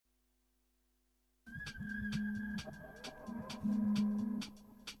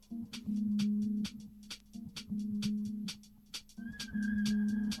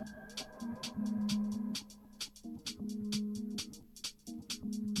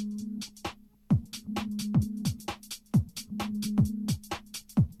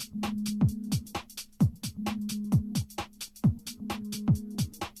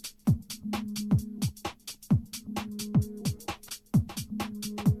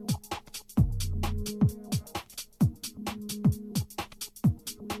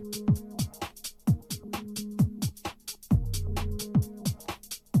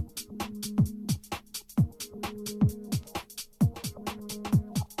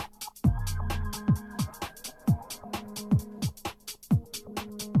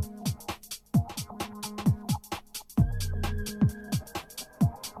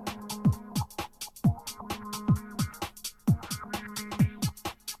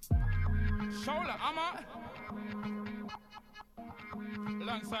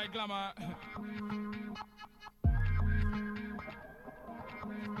Alongside Glamour.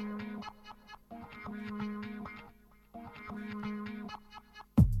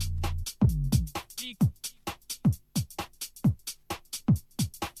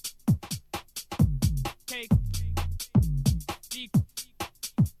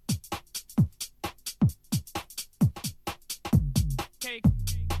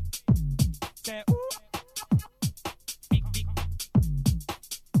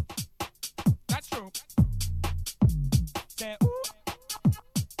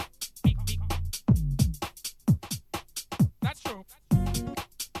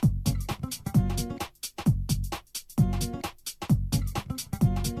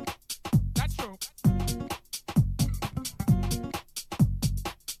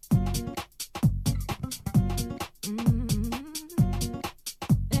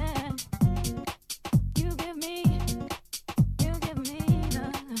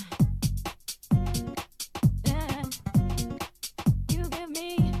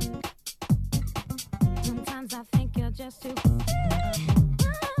 Just to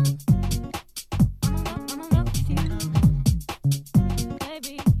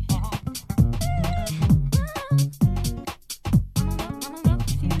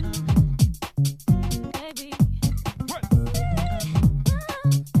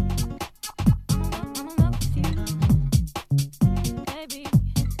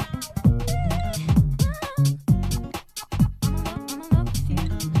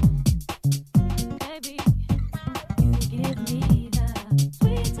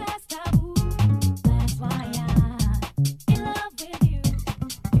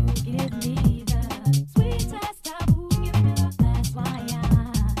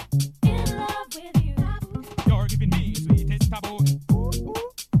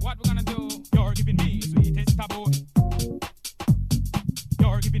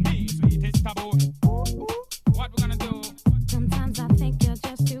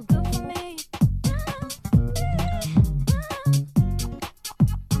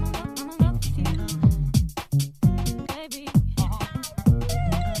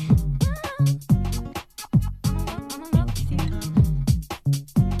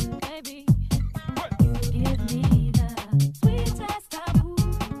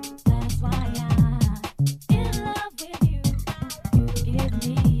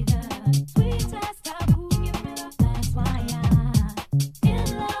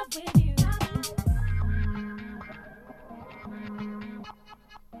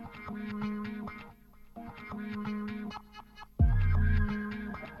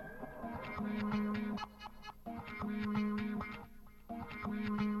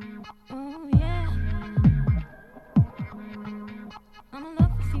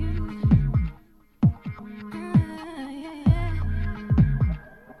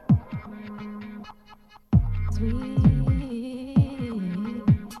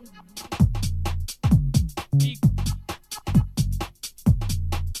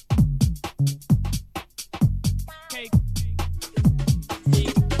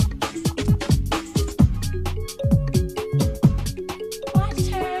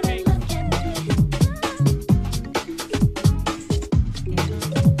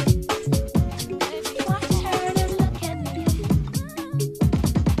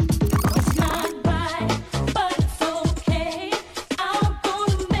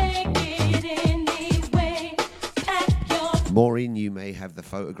Maureen, you may have the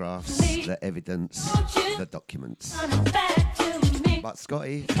photographs, the evidence, the documents. But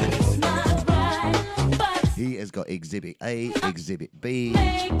Scotty, He has got Exhibit A, Exhibit B,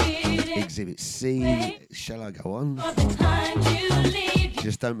 Exhibit C. Shall I go on?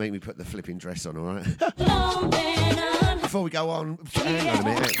 Just don't make me put the flipping dress on, all right? Before we go on, hang on a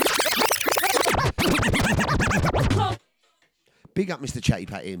minute. Big up Mr. Chatty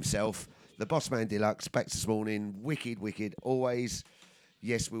Patty himself. The Boss Man Deluxe, back this morning. Wicked, wicked, always.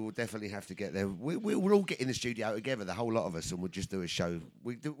 Yes, we will definitely have to get there. We'll all get in the studio together, the whole lot of us, and we'll just do a show.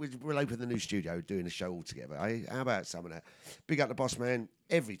 We'll open the new studio, doing a show all together. Eh? How about some of that? Big up the Boss Man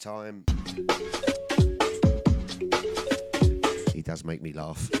every time. He does make me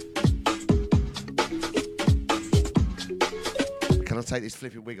laugh. Can I take this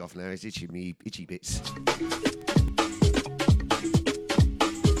flipping wig off now? It's itching me, itchy bits.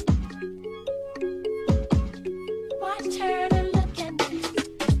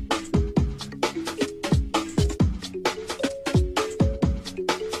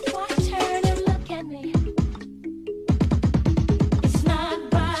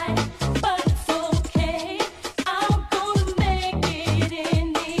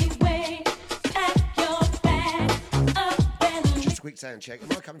 Sound check.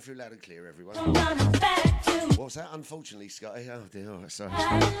 Am I coming through loud and clear, everyone? What's that? Unfortunately, Scotty. Oh dear. All right, sorry.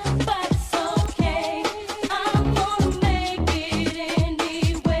 But it's okay. I'm gonna make it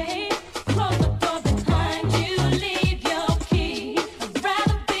anyway. Close the door behind you. Leave your key. I'd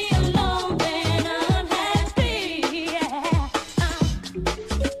rather be alone than unhappy. Yeah.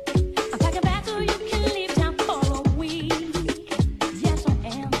 I'm packing back so you can leave town for a week. Yes, I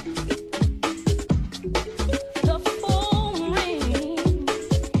am. The phone rings.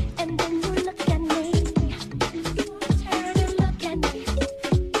 And then you look at me, turn and look at me.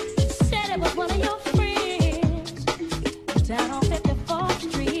 Said it was one of your friends down on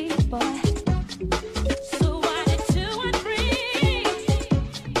 54th Street, boy. So why did 2 and 3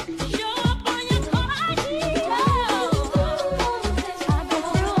 show up on your call ID? I've been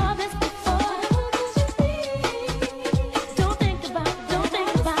through all this before. Don't think about it, don't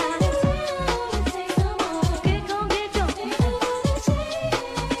think about it. Get gone, get gone.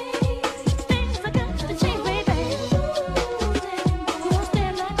 Things are gonna change, baby. You won't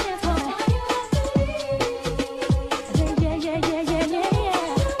stand my chance, boy. Yeah, yeah, yeah, yeah, yeah, yeah.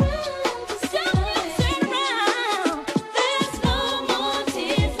 So you turn around. There's no more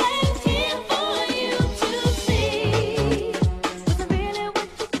tears left here for you to see. Was it really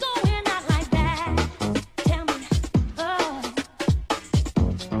worth you going out like that? Tell me,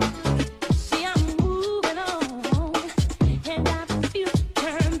 see, I'm moving on, and I refuse to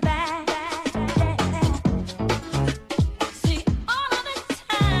turn back. See, all of this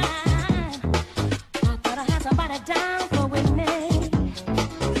time, I thought I had somebody down for with me.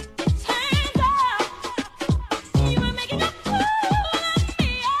 It turns out you were making a fool of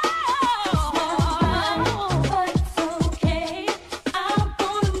me. But it's okay. I'm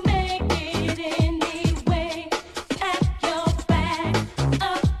gonna make it anyway. Pack your bag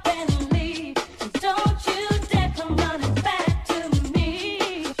up and leave. Don't you dare come running back to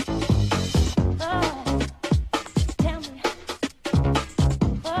me. Tell me. Tell me.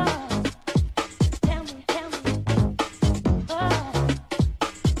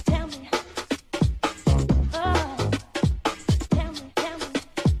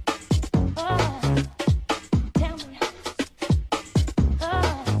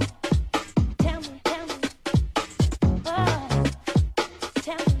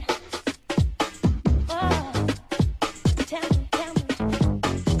 Tell me. Tell me.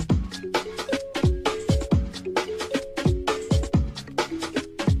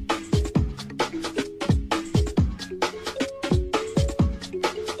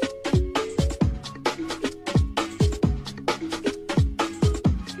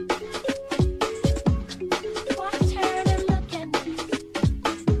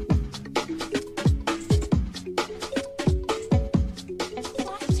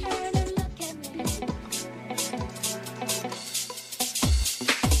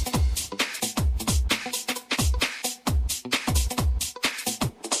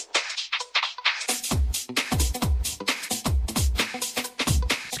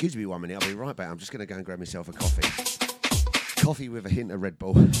 Excuse me 1 minute, I'll be right back. I'm just going to go and grab myself a coffee. Coffee with a hint of Red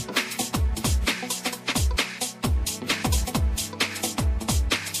Bull. Some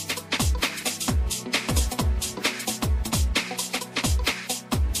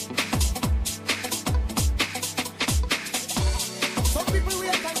people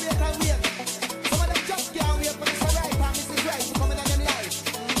wait and wait and wait. Some of them just can't wait for this right and this is right to come in on them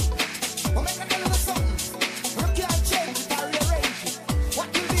life. But make a tell you something. You can't change it or rearrange it. What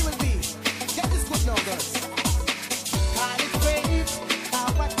will be will be. Get this good now, girls. Call it brave,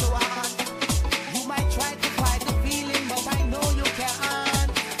 what you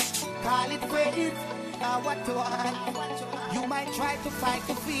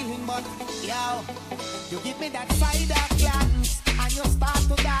feeling, but yo, you give me that side of glance, and you start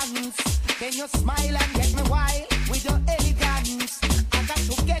to dance. Then you smile and get me wild with your elegance. I got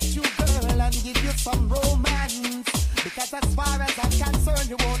to get you, girl, and give you some romance. Because as far as I'm concerned,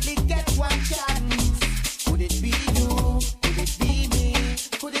 you only get one chance. Could it be you? Could it be me?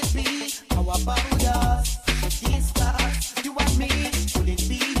 Could it be? How about us? These stars, you and me. Could it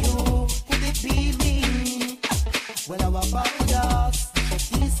be you? Could it be me? Well, how about us?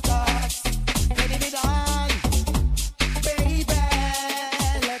 These stars, getting it on, baby.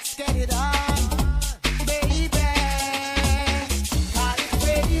 Let's get it on, baby. Call it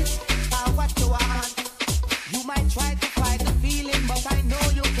praise, what you want. You might try to fight the feeling, but I know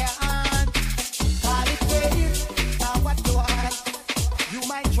you can't. Call it praise, what you want. You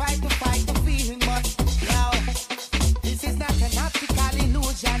might try to fight the feeling, but yo, this is not an optical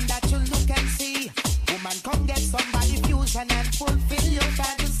illusion that you look and see. Woman, come get somebody fusion and fulfill your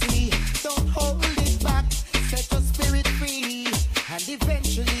fantasy. Don't hold it back, set your spirit free, and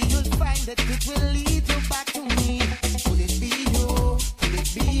eventually you'll find that it will lead you back to me. Could it be you? Could it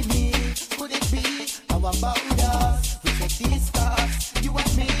be me? Could it be? How about us? We check these stars, you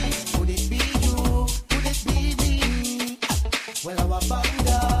and me. Could it be you? Could it be me? Well, how about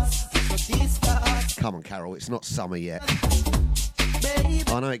us? We check these stars. Come on, Carol, it's not summer yet. Baby,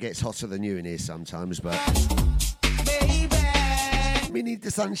 I know it gets hotter than you in here sometimes, but baby. we need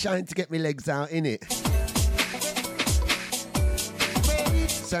the sunshine to get my legs out, innit?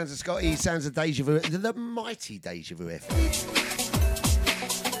 Sounds of Scotty, sounds of Deja Vu, the mighty Deja Vu FM.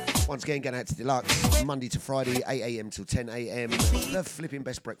 Once again, going out to Deluxe, Monday to Friday, 8 a.m. till 10 a.m. The flipping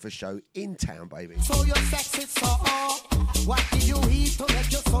best breakfast show in town, baby. So your sex is so hot. What did you eat to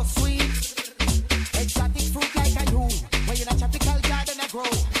make you so sweet? Exotic fruit like a you. When you're a tropical garden I grow.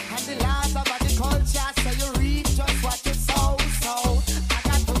 And the laws of agriculture say you reap just what you sow. So I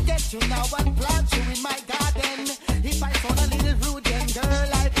got to get you now and plant you in my garden. If I sound a little rude then girl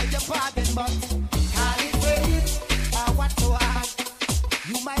I beg your pardon. But call it wait, what to ask.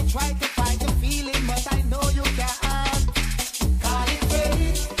 You might try to fight the feeling but I know you can't. Call it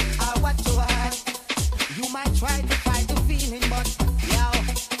wait, what to ask. You might try to fight the feeling but yo,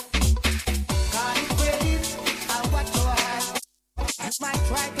 call it wait, what to ask. You might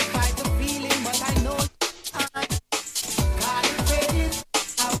try to fight the feeling but I know you can't. Call it wait,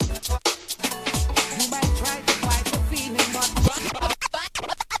 you might try to fight the feeling but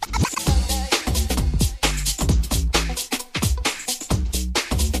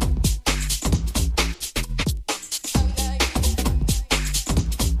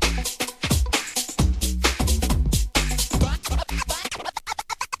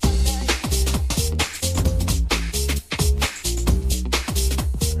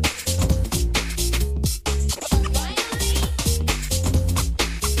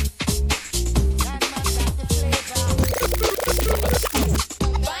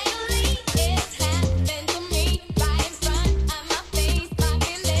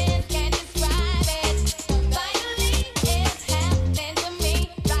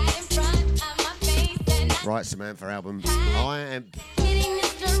Right, Samantha album.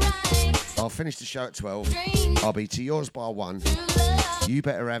 I'll finish the show at 12. I'll be to yours by 1. You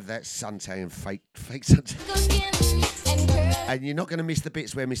better have that suntan, fake suntan. And you're not going to miss the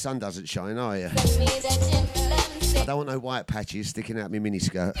bits where my sun doesn't shine, are you? I don't want no white patches sticking out my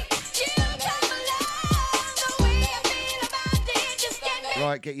miniskirt.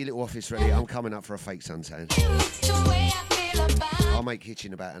 Right, get your little office ready. I'm coming up for a fake suntan. I'll make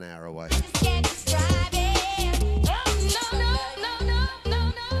kitchen about an hour away.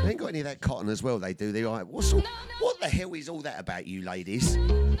 They ain't got any of that cotton as well, they do. They're like, what the hell is all that about, you ladies?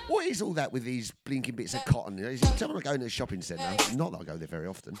 What is all that with these blinking bits of cotton? You know, don't want to go into a shopping centre. Not that I go there very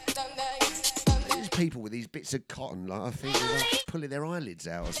often. There's people with these bits of cotton, like I think they're like pulling their eyelids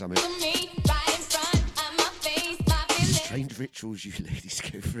out or something. Strange rituals you ladies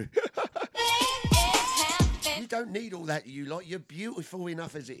go through. You don't need all that, you lot. You're beautiful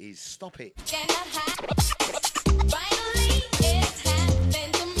enough as it is. Stop it.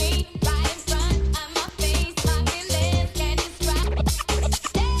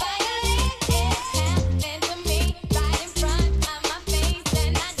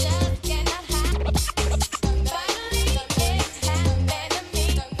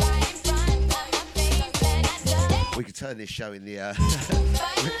 We could turn this show in the...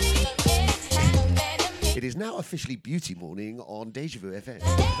 It is now officially Beauty Morning on Deja Vu FM.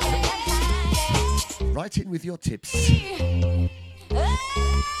 Write in with your tips.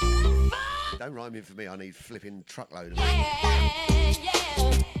 Don't rhyme in for me, I need flipping truckload of it.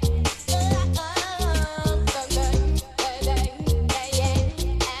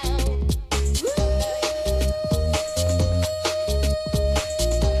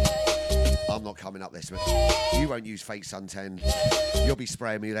 use fake suntan. You'll be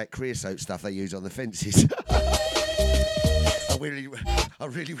spraying me with that creosote stuff they use on the fences. I really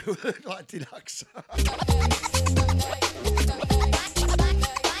would like Deluxe.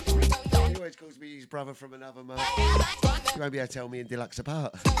 He always calls me his brother from another mother. You won't be able to tell me and Deluxe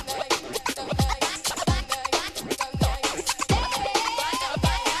apart.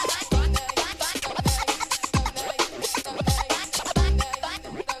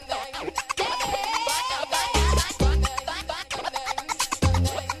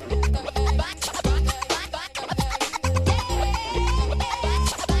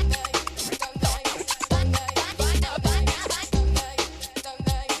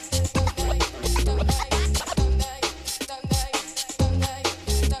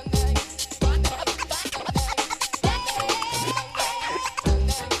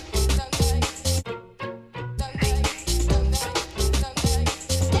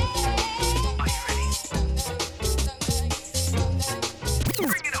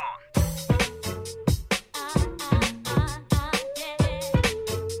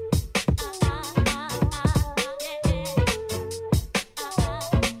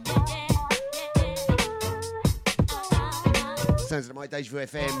 Sounds like my Deja Vu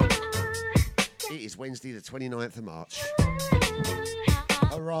FM. It is Wednesday, the 29th of March.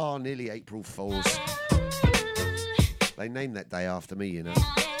 Hurrah, nearly April Fools. They named that day after me, you know.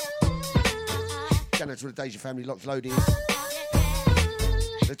 Going out to the Deja family, locked, loaded.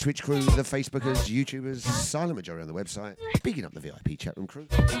 The Twitch crew, the Facebookers, YouTubers, silent majority on the website. Bigging up the VIP chatroom crew.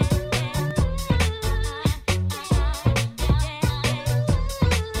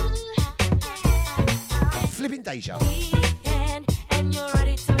 Flipping Deja. And you're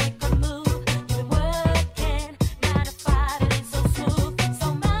ready to make a move. You've been working 9 to 5 and it's so smooth.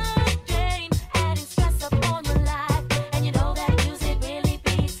 So much pain, adding stress up on your life. And you know that music really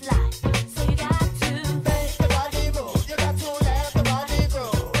beats life. So you got to make the body move. You got to let the body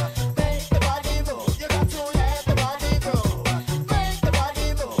grow. Make the body move. You got to let the body grow. Make the body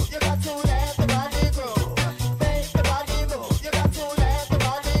move. You got to let the body grow. Make the body move. You got to let the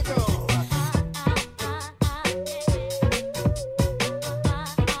body grow.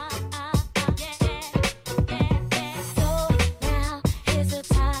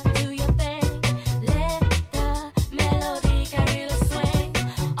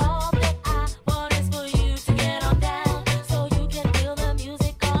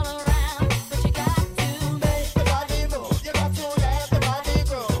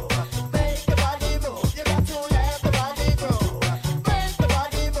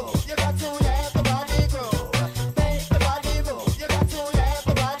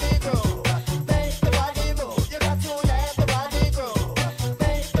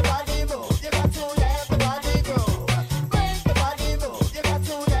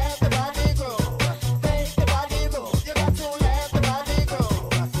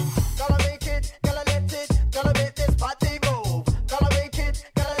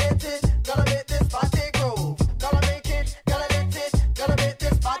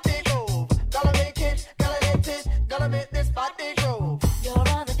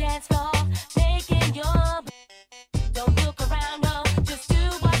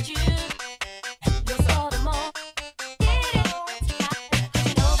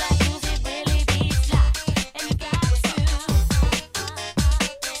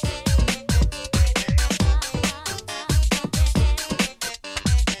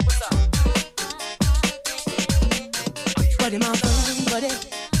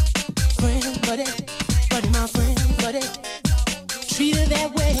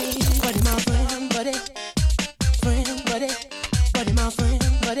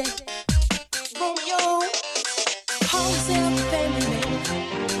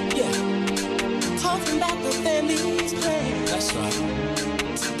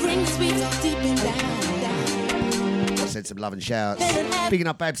 Love and shouts. Bigging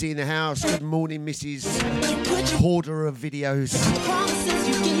up Babsy in the house. Good morning, Mrs. Hoarder of videos.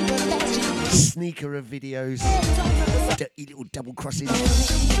 Sneaker of videos. Dirty little double crosses.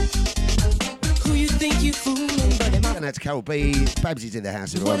 Who you think you fooling? Going out to Carol B. Babsy's in the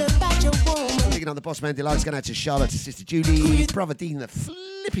house, everyone. Bigging up the boss man Delights. Going out to Charlotte, to Sister Judy. Brother Dean, the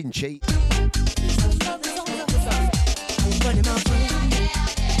flipping cheat.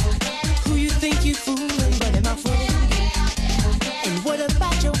 Who you think you fooling? Buddy, my friend. What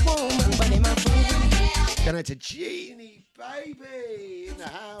about your woman, buddy, my friend? Going out to Jeannie, baby, in the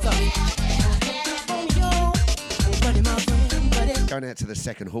house. Buddy, my friend, buddy. Going out to the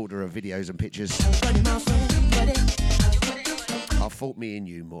second hoarder of videos and pictures. Buddy, my friend, buddy. I thought me and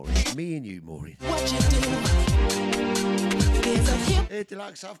you, Maureen. Me and you, Maureen. What you do is a hip. Hey,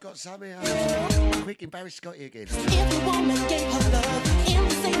 Deluxe, I've got some here. Quick, embarrass Scotty again. Every woman gave her love in the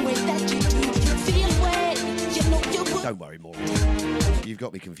same way that you do. You feel away, you know you would. Don't worry, Maureen. You've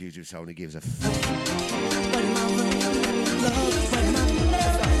got me confused with someone who gives a But my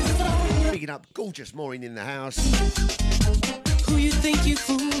love. Picking up gorgeous Maureen in the house. Who you think you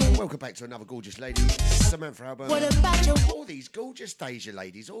fooling? Welcome back to another gorgeous lady, Samantha Albert. What about your All these gorgeous Deja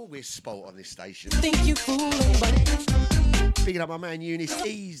ladies, always spot on this station. think you fooling? But Picking up my man Eunice,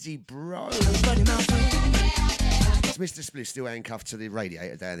 easy bro. my friend. It's Mr. Spliff still handcuffed to the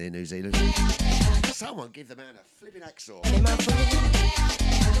radiator down there in New Zealand. Someone give the man a flipping hacksaw. Hey, my friend.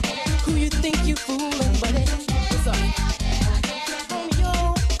 Who you think you fooling? Buddy, what's up?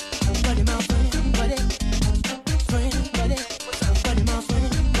 Romeo, buddy, my friend, buddy. Friend, buddy, what's up? Buddy, my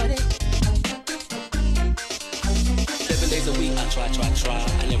friend, buddy. 7 days a week I try,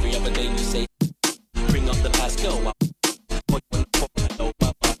 and every other day you say, bring up the past, girl.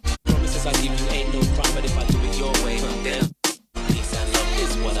 Promises I give you ain't no crime, but if I do it your way, then peace and love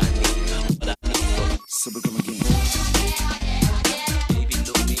is what I need. What I need from So we come again. baby,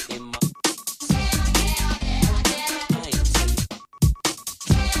 look me in my eyes.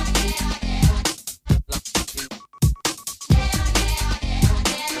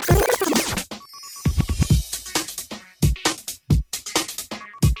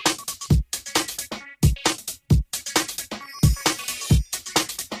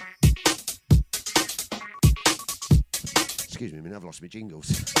 Excuse me, I mean, I've lost my jingles.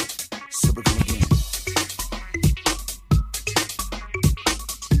 So we come again.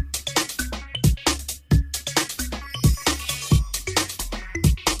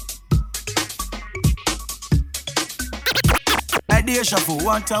 Deja vu,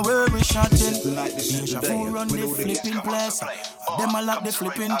 what a where we shotting. Like this is Deja today. vu run When the all the kids flipping come out place. to play. Them a lock the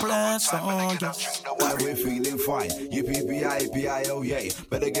flipping place. Oh, yeah. Why we're feeling fine. Yippee-yi-pee-I-O, yay.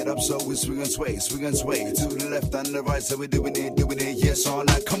 Better get up so we swing and sway. To the left and the right, so we're doing it, yes, all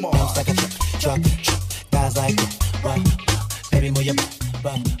night. Come on. Like a truck, guys like what? Baby, move your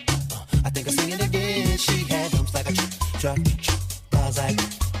butt. I think I'm singing again. She had dumps like a truck, guys like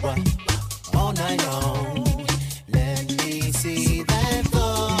what? All night long. Let me see that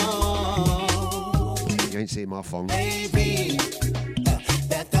thong. You ain't seeing my phone. Baby,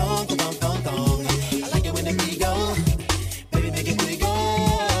 that thong. I like it when the beat go. Baby, make it booty go.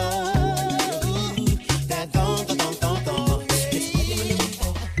 That thong. Come on.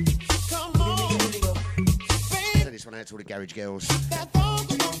 Send this one out to all the garage girls. That thong.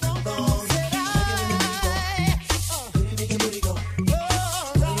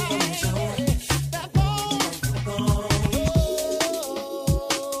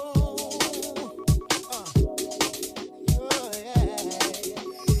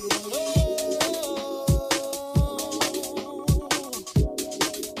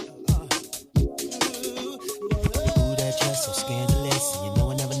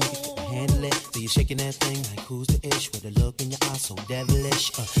 Shaking that thing like who's the ish with a look in your eyes so devilish.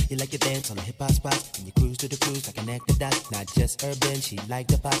 You like to dance on a hip hop spot and you cruise to the cruise like an actor dot. Not just urban, she liked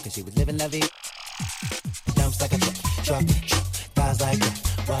the pop cause she was living la vie. Dumps like a truck, guys like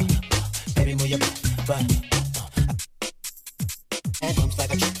what? Baby, move your butt. Dumps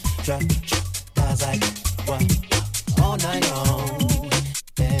like a truck, guys like what? All night long.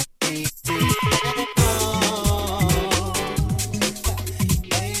 Let me see.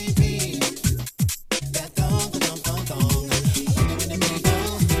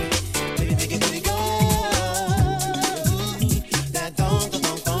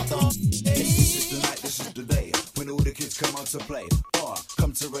 To play,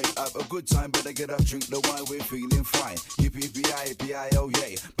 come to rate, have a good time. Better get up, drink the wine, we're feeling fine. Yippee-pee-I-pee-I-O,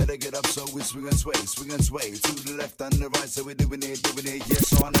 yay. Better get up so we swing and sway. To the left and the right, so we're doing it,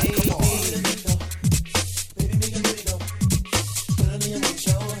 yes, all night. Come on. Baby, make it really go. Put on your big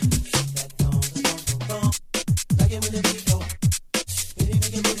show. That thong. Like it when the beat go. Baby,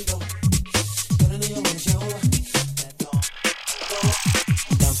 make it really go. Put on your big show. That thong.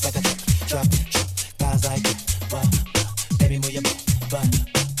 Dumps like a truck, guys like what? Baby, move your butt.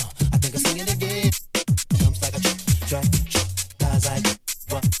 I think I'm singing again. Dumps like a truck, guys like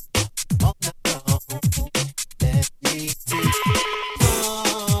what? All night long. Let me see.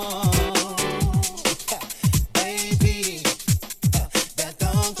 Baby, that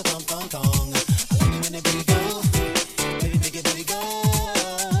thong.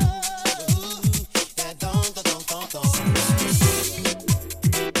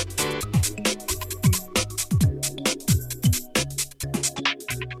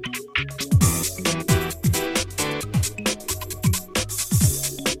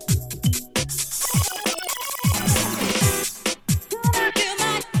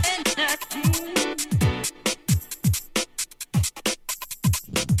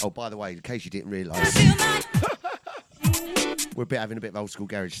 by the way, in case you didn't realise, we're having a bit of old school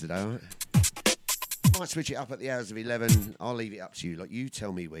garage today, all right? Might switch it up at the hours of 11. I'll leave it up to you. Like, you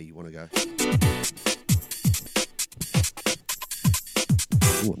tell me where you want to go.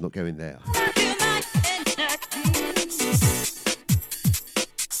 Oh, I'm not going there.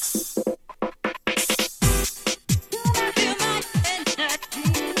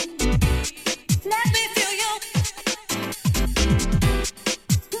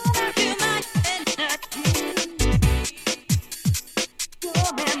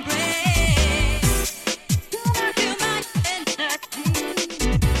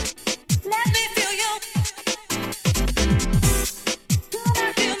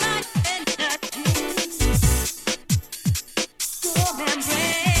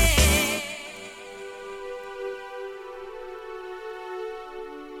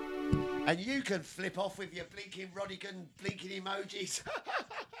 And you can flip off with your blinking Rodigan blinking emojis.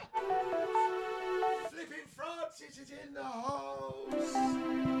 Flipping Francis is in the house.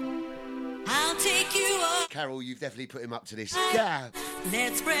 I'll take you up. Carol, you've definitely put him up to this. Yeah.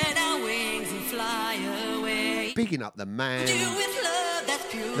 Let's spread our wings and fly away. Bigging up the man. Do with love that's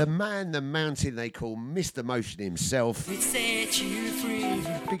pure. The man, the mountain they call Mr. Motion himself. We set you free.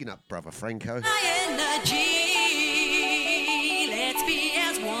 Bigging up brother Franco. My energy. Let's be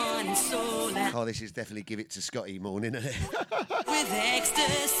as one in soul. Oh, this is definitely Give It to Scotty morning, isn't it? With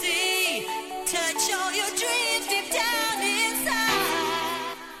ecstasy, touch all your dreams deep down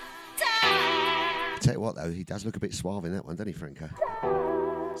inside. Tell you what, though, he does look a bit suave in that one, doesn't he, Franco?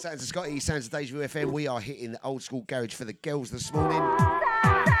 Sounds of Scotty, sounds of Deja Vu FM. We are hitting the old school garage for the girls this morning.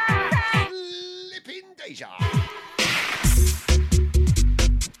 Flipping Deja.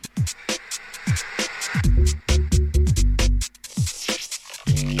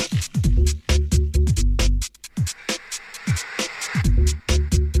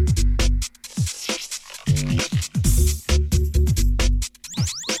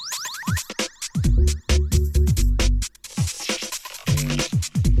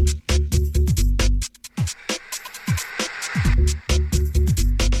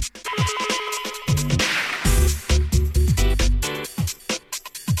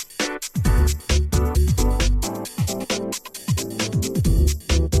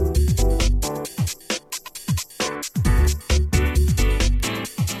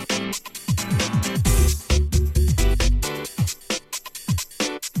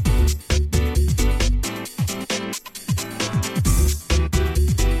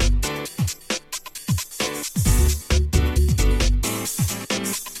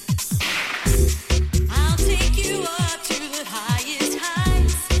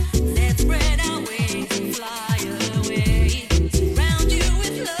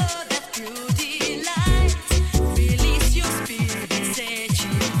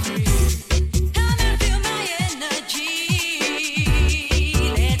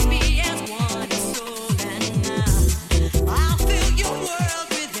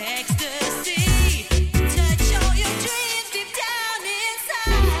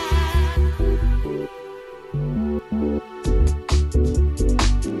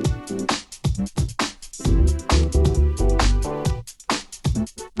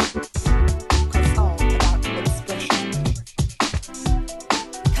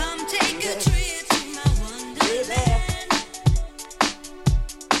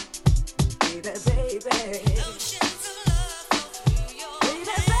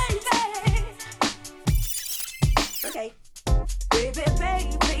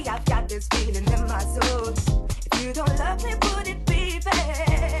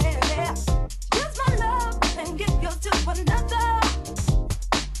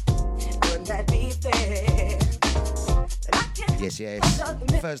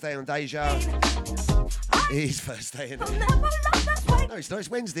 Thursday on Deja. It is Thursday, isn't it? No, it's not. It's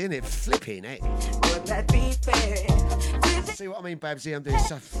Wednesday, isn't it? Flipping it. See what I mean, Babsy? I'm doing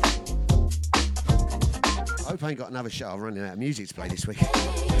stuff. I hope I ain't got another show. I'm running out of music to play this week.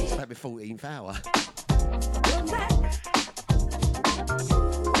 It's about my 14th hour.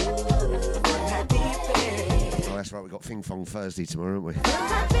 Oh, that's right. We've got Fing Fong Thursday tomorrow, haven't we?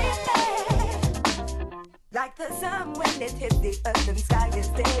 Like the sun when it hits the earth and sky is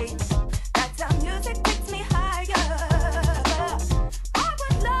day. That's how music takes me higher. I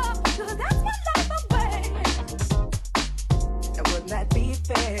would love to, that's my life away. And wouldn't that be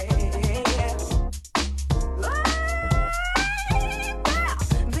fair?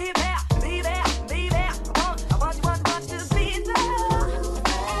 Be there. I want you to be there.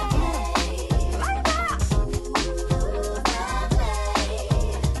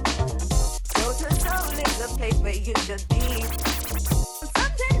 Soul to soul is the place where you should be.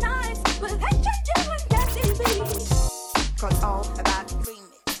 Something about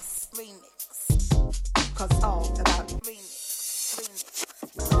remix, remix. Cause all about remix, remix.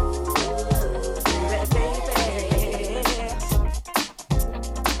 Baby, remix,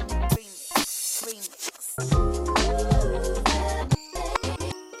 remix.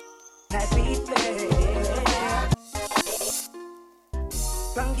 That beat,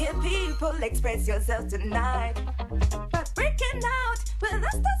 don't give people express yourself tonight. But breaking out with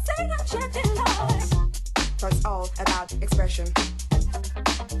us to sing a chanting life. Cause all about expression.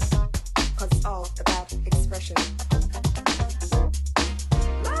 Cause all about expression.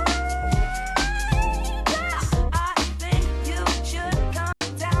 I think you should come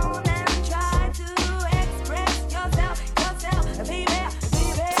down and try to express yourself, yourself. Be there, be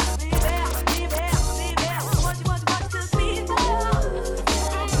there, be there, be there, be there. What you to be there.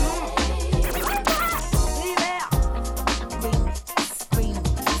 Be there. Remix, remix,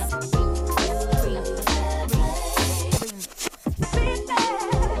 remix, be there.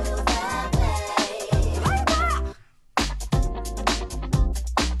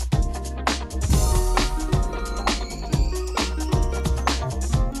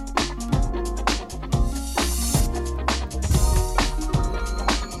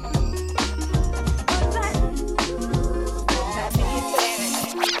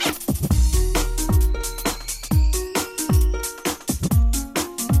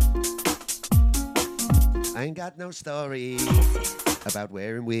 I ain't got no story about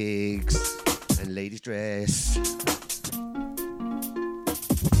wearing wigs and ladies' dress.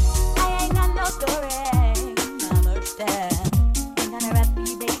 I ain't got no story, no understand. Ain't gonna rap for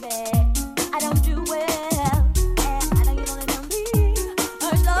you, baby. I don't do well, and I know you don't know me.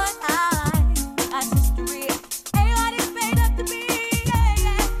 First Lord, I history. Ain't what it's made up to be, yeah,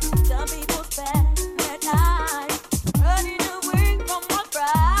 yeah. Some people spend their time running away from what's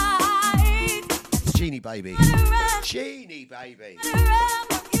right. Genie baby. Genie baby.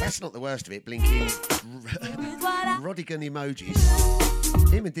 That's not the worst of it, blinking Rodigan emojis.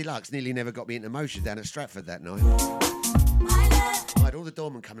 Him and Deluxe nearly never got me into motion down at Stratford that night. I had all the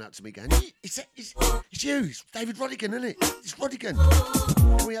doormen coming up to me going, it's you, it's David Rodigan, isn't it? It's Rodigan.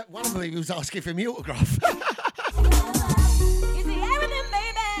 And one of them was asking for my autograph.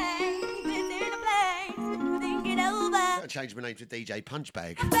 Gotta change my name to DJ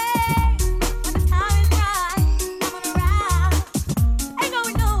Punchbag.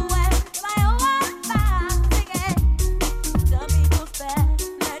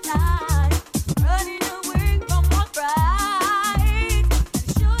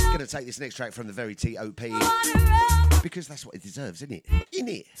 Gonna take this next track from the very T.O.P. because that's what it deserves, isn't it?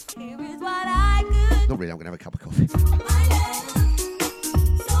 Innit? Not really, I'm gonna have a cup of coffee.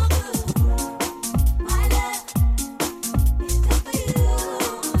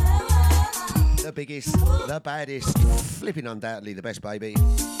 The biggest, the baddest, flipping undoubtedly the best, baby.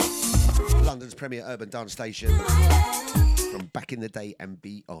 London's premier urban dance station from back in the day and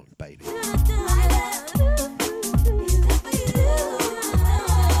beyond, baby.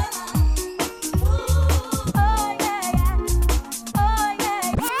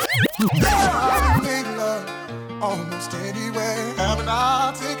 Almost anywhere, haven't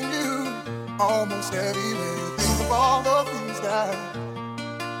I taken you almost everywhere? Think of all the things that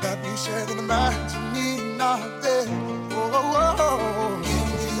we shared in the match, me not there.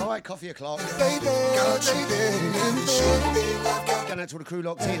 Right, coffee o'clock. Baby, Going out to all the crew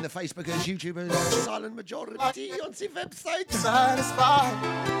locked in, the Facebookers, YouTubers, silent majority on the website.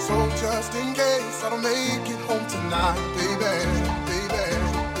 Satisfied, so just in case I don't make it home tonight, baby,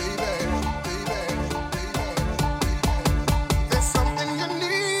 baby.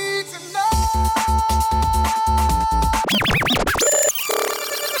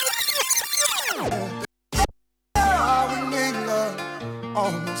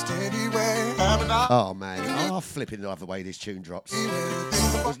 Oh man, flipping love the way this tune drops.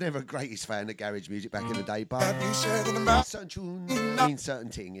 I was never a greatest fan of garage music back in the day, but certain tune means certain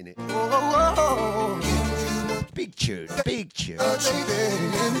thing in it. Big tune, big tune.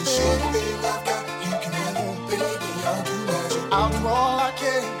 I'll do all I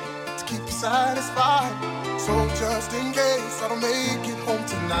can to keep you satisfied. So just in case I don't make it home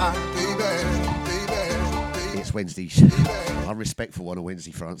tonight, baby. It's Wednesdays. I respect for one on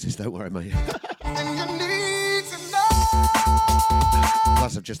Wednesday, Francis. Don't worry, mate. And you need to know.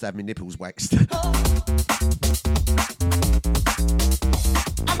 Plus, I've just had my nipples waxed. I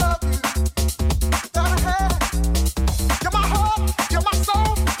love you. That I have. You're my heart. You're my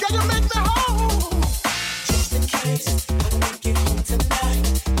soul. Can you make me whole? Just in case I don't make it home tonight,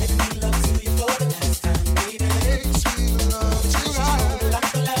 let me love to you for the last time, baby. Hey, sweet love, you like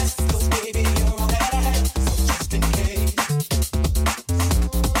the last, 'cause baby, you're all that I have. So just in case.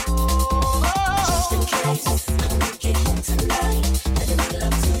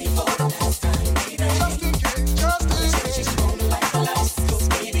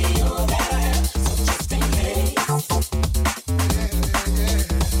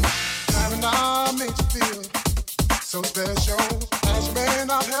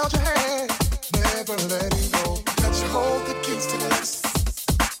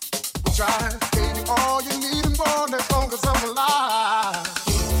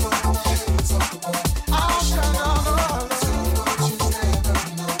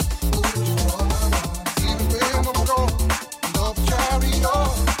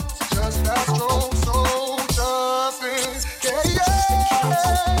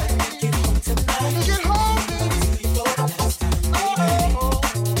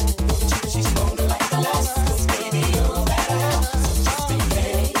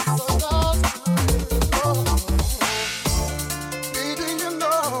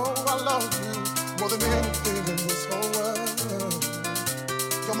 love you more than anything in this whole world.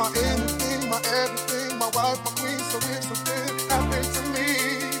 You're my anything, my everything, my wife, my queen, so if something happens to me,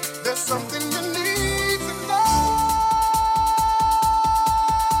 there's something you need to know.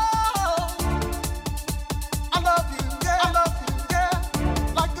 I love you, yeah,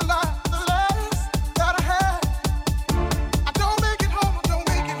 like the last that I had. I don't make it home,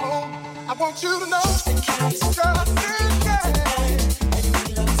 I want you to know, just in case,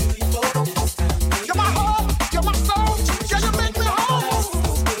 you're my heart, you're my soul, yeah, you make me whole.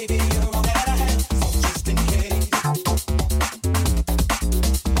 Baby, you're all that I have, so just in case.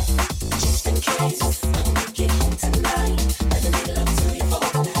 Just in case, I don't get home tonight. Let me make love to you for the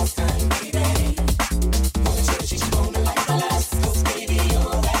last time, baby. Wanna cherish each moment like the last, 'cause baby, you're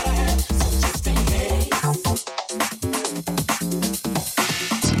all that I have, so just in case.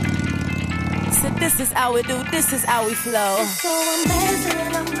 So this is how we do, this is how we flow. It's so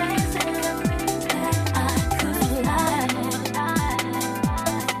amazing, amazing that I could lie.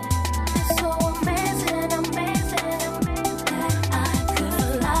 It's so amazing, amazing that I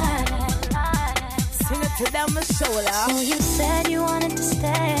could lie. Sing it to them, Shola. So you said you wanted to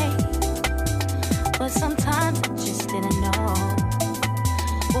stay, but sometimes I just didn't know.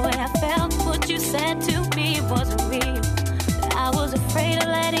 Boy, I felt what you said to me wasn't real. I was afraid of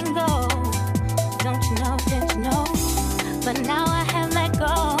letting go. Don't you know, didn't you know? But now I have let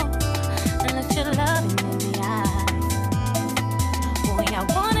go and let your loving in the eye. Boy, I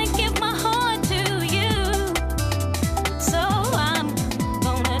wanna give my heart to you, so I'm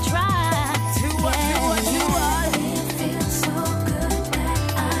gonna try. Do what? It feels so good that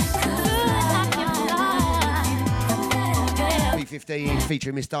I could lie. B15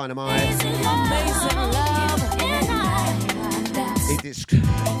 featuring Miss Dynamite. Amazing love. It's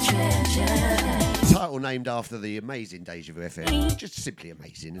title named after the amazing Deja Vu FM. Just simply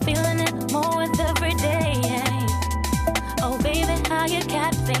amazing. Feeling it more with every day. Oh, baby, how you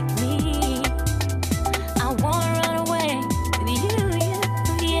captivate me. I wanna run away with you,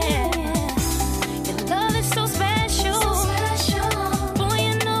 yeah. Your love is so special. Boy,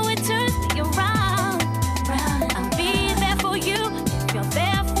 you know it turns me around. I'll be there for you if you're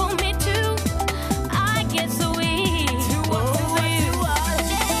there for me too. I get so weak.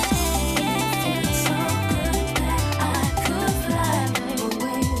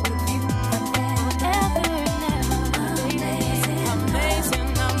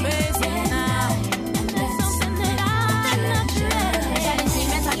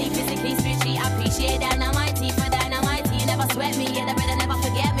 Sweat me, yeah, the brother never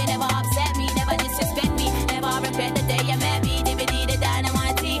forget me, never upset me, never disrespect me, never regret the day you met me. DVD, the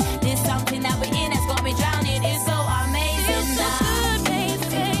dynamite, this something that we in has got me drowning. It's so amazing now.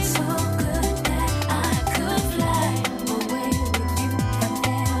 Feels so good that I could fly away with you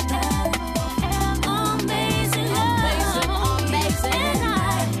forever. Amazing love, amazing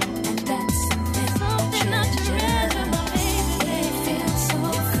night, and that's something I treasure, my baby. It feels so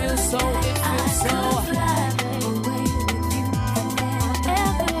good. It feels so.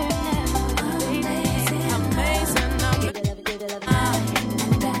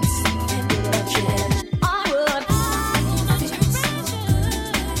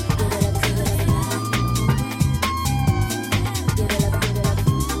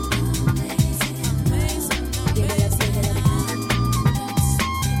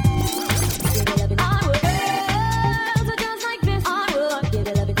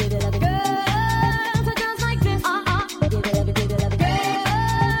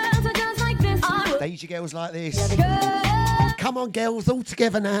 Deja girls like this. Come on, girls, all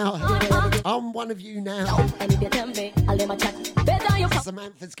together now. I'm one of you now.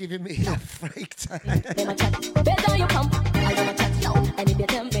 Samantha's giving me a freak time.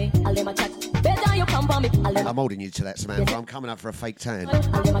 I'm holding you to that, Samantha. I'm coming up for a fake tan.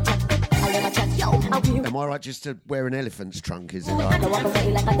 Am I right just to wear an elephant's trunk? Is it right?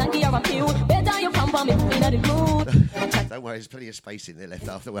 Don't worry, there's plenty of space in there left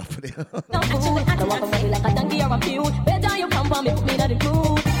after I put it on.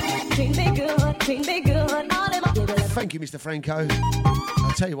 Thank you, Mr. Franco.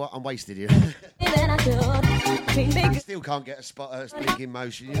 I'll tell you what, I'm wasted here. I still can't get a spot of blinking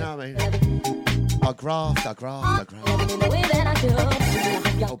motion, you know what I mean? I graft.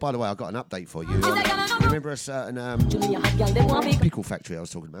 Oh, by the way, I've got an update for you. Remember a certain pickle factory I was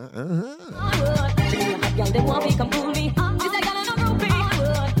talking about?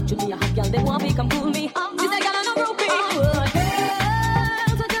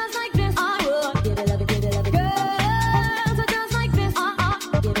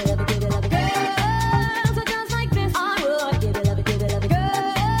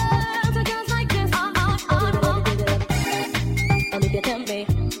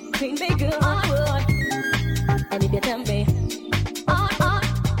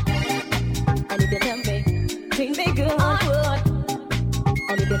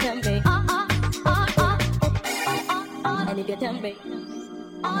 And if you tell me, and if you tell me,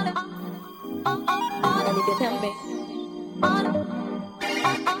 and if you tell me,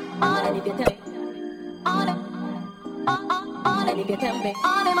 and if you tell me, and if you tell me,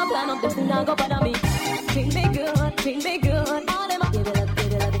 all them a plan up this now go bother me. Treat me good, treat me good. All them a give it up,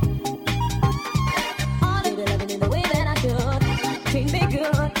 give it up. All them give it up in the way that I should. Treat me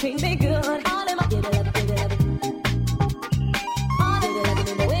good, treat me good. All them a give it up, give it up. All them give it up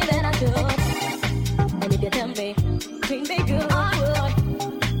in the way that I should. And if you tell me, treat me good, I would.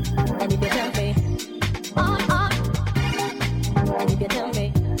 And if you tell me, and if you tell me,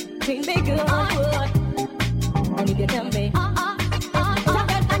 treat me good, I would. And if you tell me,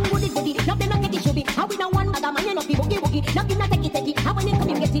 how we don't want other man, you know, boogie boogie. Nothing not take it. How when him come,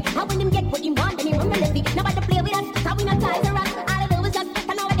 him get it. How when him get what he want, then he run the lefty. Nobody play with us, how we not tie the run. All I do is just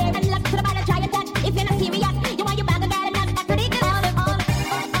turn over there and left to the bottom, try your touch. If you're not serious, you want your bag of girl and that's pretty good.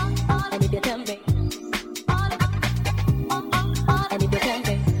 And if you tell me, and if you tell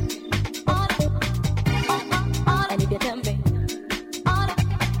me, and if you tell me,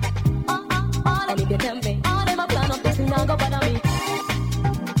 and if you tell me, all them a plan up this thing now go bother me.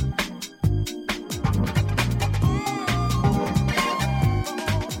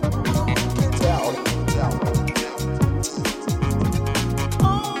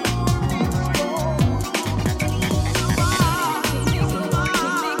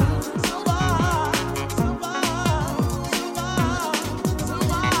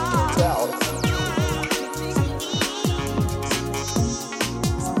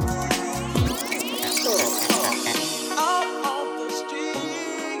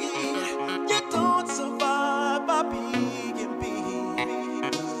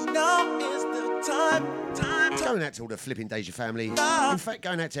 Going out to all the flipping Deja family. In fact,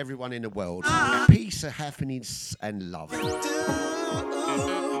 going out to everyone in the world. Peace, happiness, and love.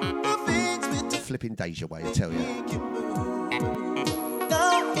 The flipping Deja way, I tell you.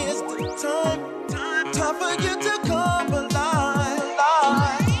 Now is the time for you to come alive.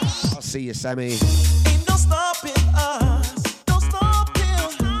 I'll see you, Sammy. Ain't no stopping us, no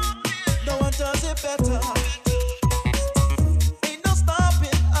stopping. No one does it better.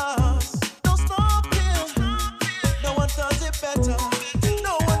 Better.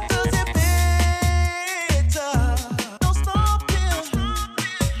 No one does it better. No stopping.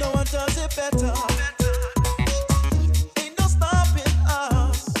 No one does it better. Ain't no stopping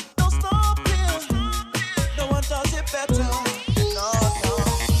us. No stopping. No one does it better. No, no.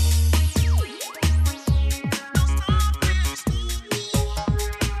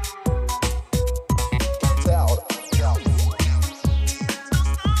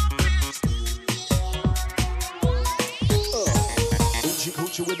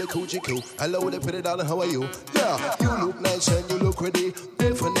 Coochie with the coochie coo. Hello, they put it down, how are you? Yeah, you look nice and you look ready.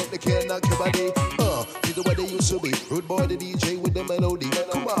 Definitely can't knock your body. This is what they used to be. Rude boy, the DJ with the melody.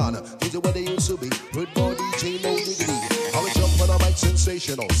 Come on, this is what they used to be. Rude boy, DJ, no diggity. I will jump on a mic,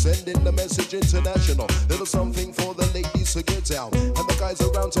 sensational. Sending the message international. Little something for the ladies to get down. And the guys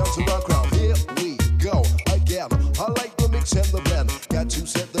around town to rock around. Here we go again. I like the mix and the blend. Got to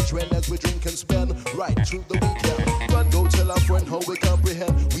set the trend as we drink and spend. Right through the weekend. Run, go tell our friend how we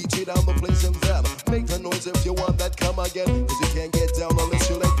comprehend. We tear down the place and then make the noise if you want that, come again. Cause you can't get down unless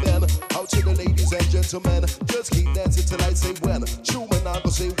you let then. Out to the ladies and gentlemen. Just keep dancing till I say when. True man, I go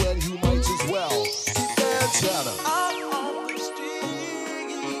say when, you might as well. Keep dancing. Out on the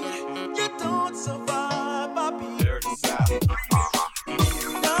street, you don't survive, Bobby. Dirty South.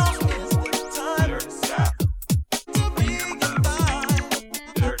 Now is the time. Dirty South. To be alive.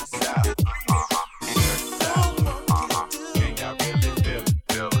 Dirty South.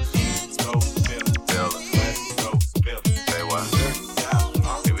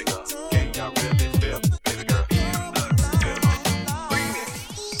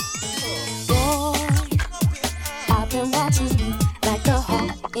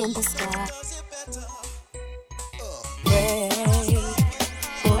 In the sky, hey,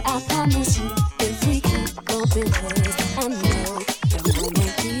 boy, I promise you, if we keep going ways, I know that one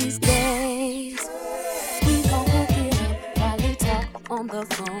of these days we gon' hook it up while they talk on the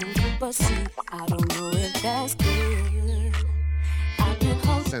phone. But see, I don't know if that's good. I've been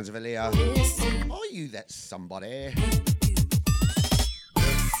hoping. Sounds of Aaliyah. Are you that somebody?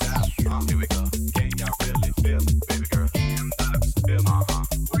 Here we go. Can y'all really feel it, baby girl? Feel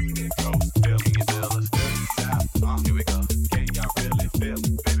Bring it close, feel it, you feel us. Here we go. Can y'all really feel it,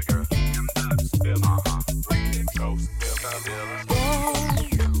 baby girl? Feel Bring it close, feel us.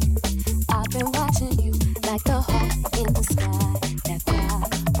 I've been watching you like the hawk in the sky. That fly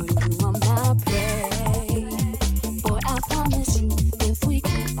when you are my prey. Boy, I promise you, if we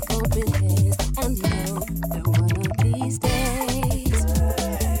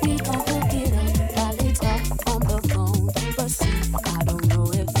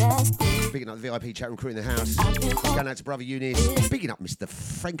chat room crew in the house. Going out to Brother Eunice. Picking up Mr.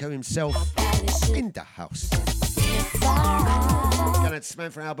 Franco himself in the house. Going out to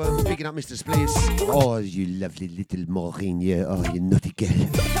Samantha Albert. Picking up Mr. Spliffs. Oh, you lovely little Maureen. Yeah. Oh, you naughty girl.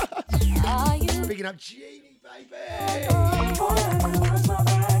 Picking up Jeannie, baby.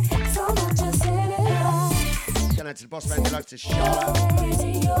 Going out to the boss man who likes to shout.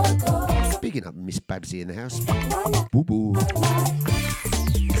 Picking up Miss Babsy in the house. Boo boo.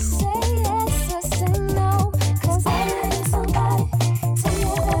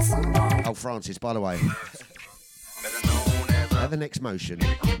 Oh, Francis, by the way. At the next motion,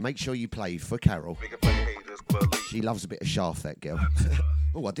 make sure you play for Carol. She loves a bit of shaft, that girl.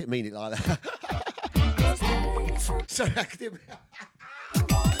 Oh, I didn't mean it like that. Sorry, I didn't.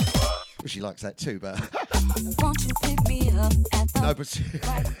 Well, she likes that too, but. Won't you pick me up at the No, but.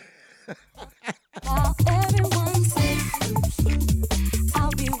 while everyone sings,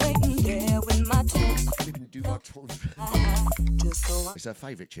 I'll be waiting there with my tools. It's her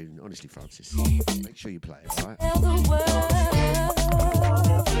favourite tune, honestly, Francis. Make sure you play it, right? Tell the world.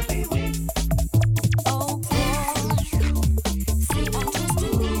 Oh, boy. See, I'm just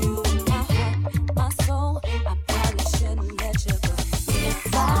in you, my heart, my soul. I probably shouldn't let you go.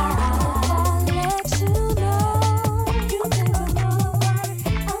 If I let you go, you never know.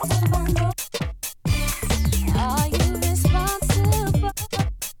 Are you responsible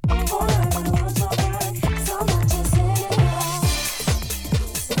for so much is in it?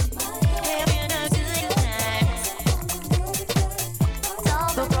 Having a good time.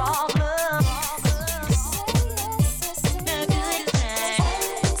 Solve the problem. A good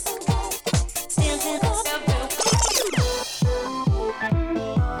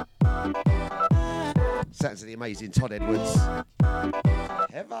time. Sounds of the amazing Todd Edwards.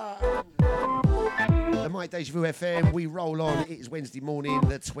 Heaven. The My Deja Vu FM, we roll on. It is Wednesday morning,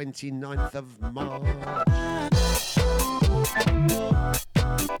 the 29th of March.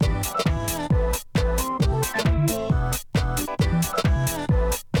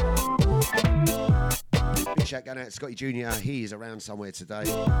 Big shout going out to Scotty Jr. He is around somewhere today.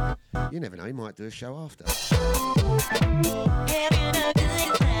 You never know, he might do a show after. Having a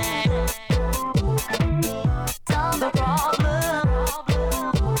good time. Solve the problem.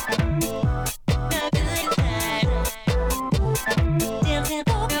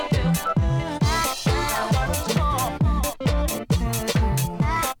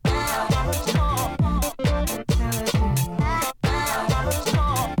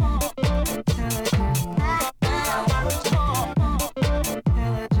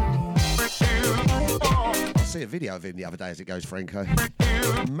 I see a video of him the other day as it goes, Franco.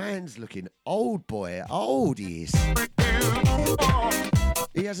 Man's looking old, boy. Old he is.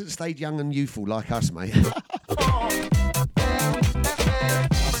 He hasn't stayed young and youthful like us, mate.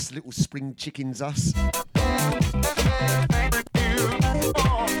 Us little spring chickens, us.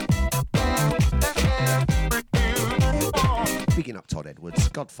 Bigging up Todd Edwards,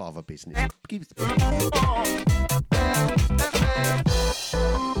 Godfather business.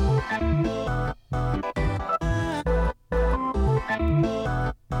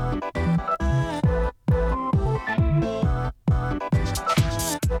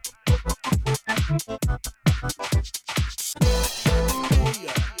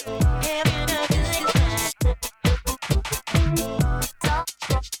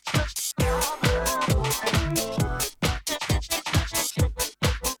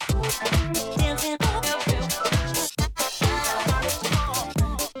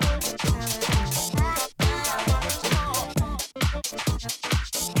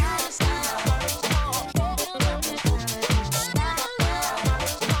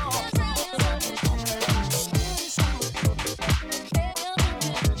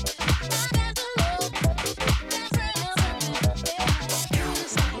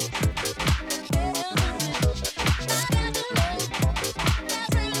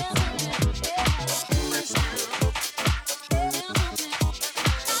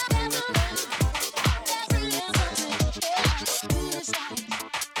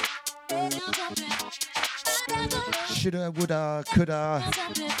 Shoulda, woulda, coulda,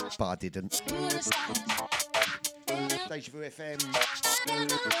 but I didn't. Deja Vu FM.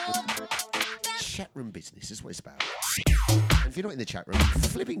 Chat room business is what it's about. And if you're not in the chat room,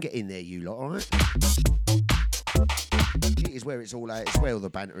 flipping get in there, you lot, alright? It is where it's all at. It's where all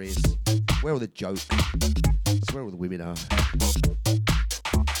the banter is. Where all the joke. It's where all the women are.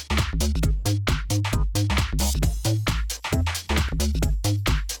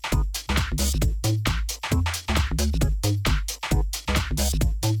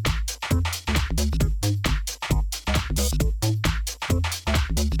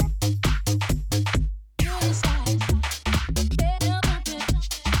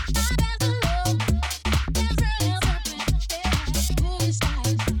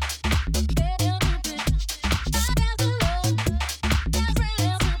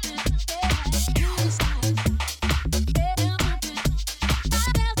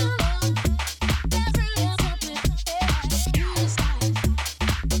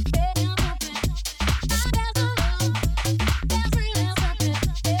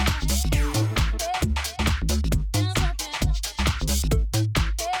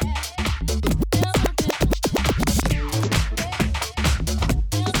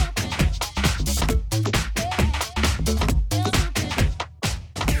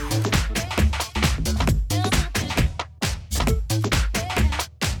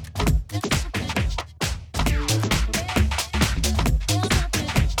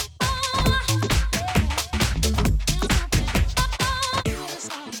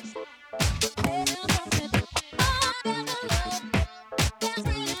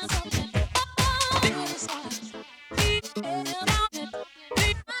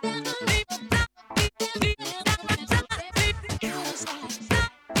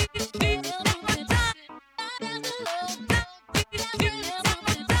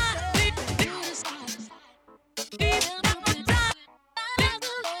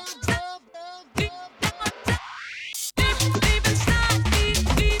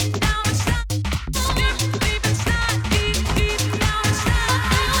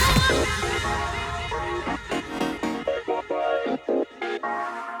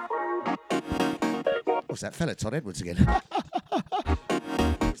 was that fella? Todd Edwards again.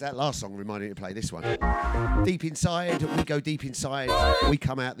 That last song reminded me to play this one. Deep inside, we go deep inside. We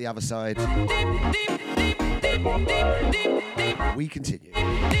come out the other side. We continue.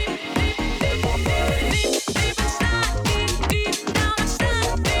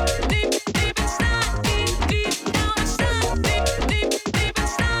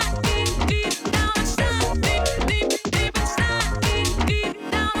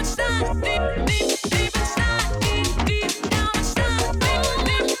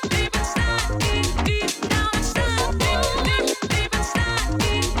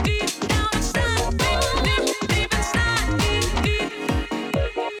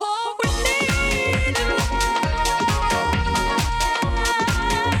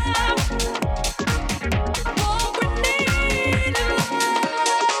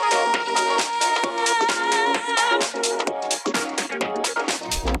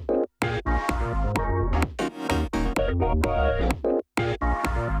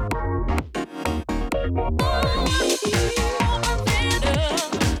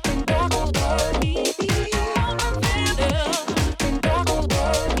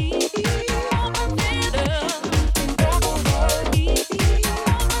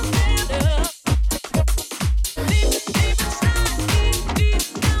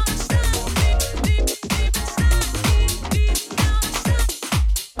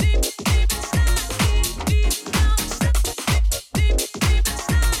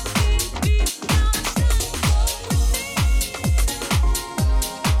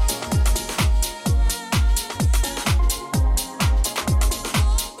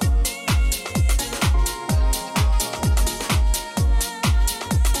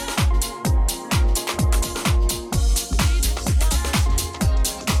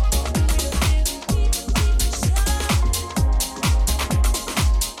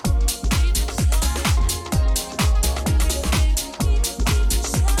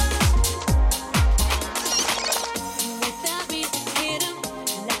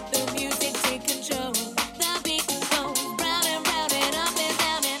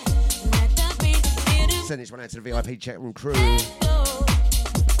 Send this one out to the VIP chat room crew.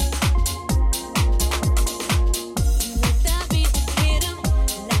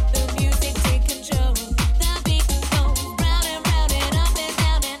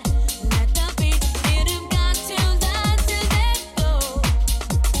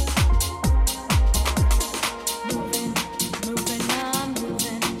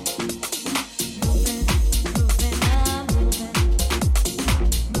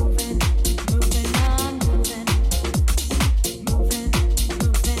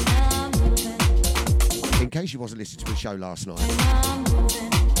 She wasn't listening to a show last night.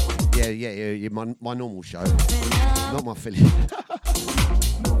 Yeah, my normal show, not my Philly.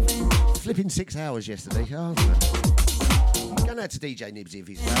 Flipping 6 hours yesterday. Oh, going out to DJ Nibsy if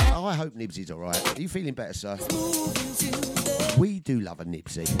he's there. Oh, I hope Nibsy's all right. Are you feeling better, sir? We do love a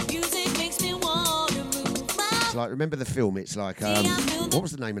Nibsy. It's like, remember the film? It's like, what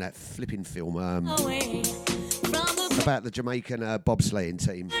was the name of that flipping film? About the Jamaican bobsleighing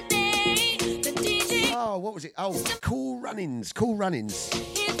team. Oh, what was it? Oh, Cool Runnings. Cool Runnings.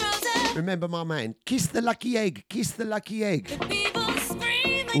 Remember my man? Kiss the lucky egg. Kiss the lucky egg.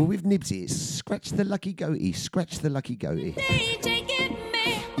 Well, with Nibsy, it's scratch the lucky goatee. Scratch the lucky goatee.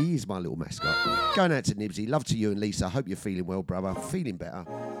 He is my little mascot. Going out to Nibsy. Love to you and Lisa. Hope you're feeling well, brother. Feeling better.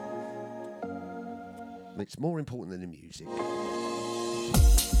 It's more important than the music.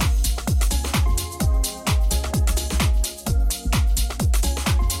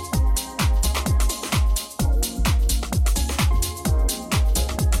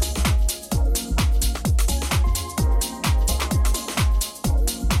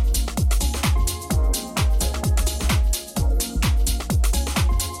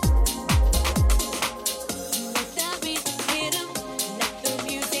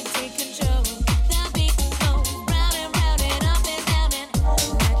 Round and round and up and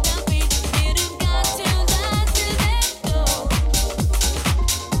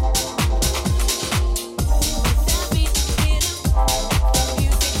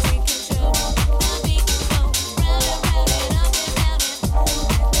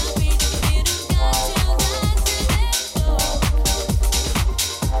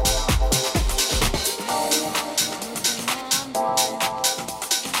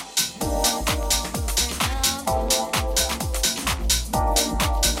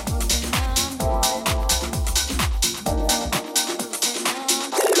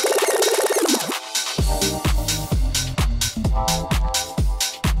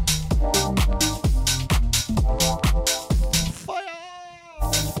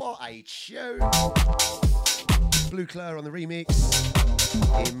Blue Claire on the remix.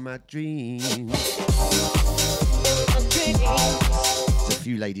 In my dreams. There's a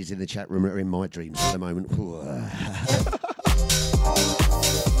few ladies in the chat room that are in my dreams at the moment.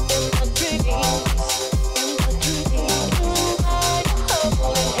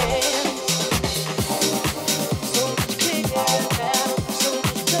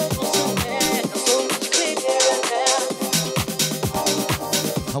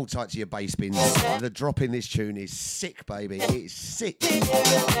 Hold tight to your bass bins. The drop in this tune is sick, baby. It's sick.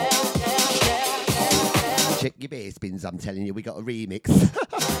 Check your bass bins, I'm telling you, we got a remix.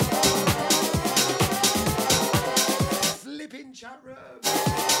 Flipping chat room.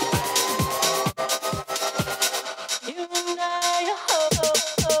 You and I,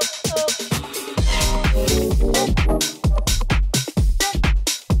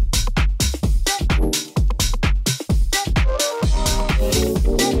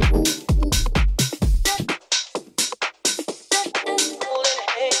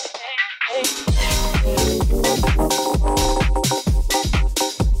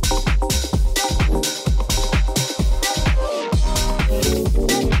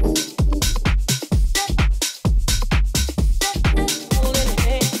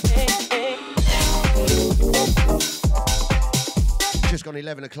 just gone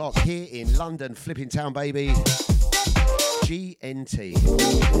 11 o'clock here in London, flipping town, baby. GNT.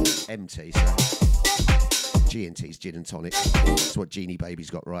 MT, sorry. GNT's gin and tonic. That's what Genie Baby's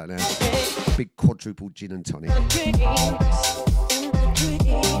got right now. Big quadruple gin and tonic.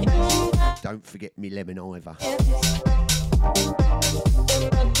 Don't forget me lemon either.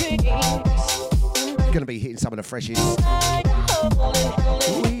 Gonna be hitting some of the freshest.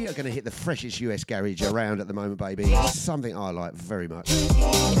 We are gonna hit the freshest US garage around at the moment, baby. Something I like very much.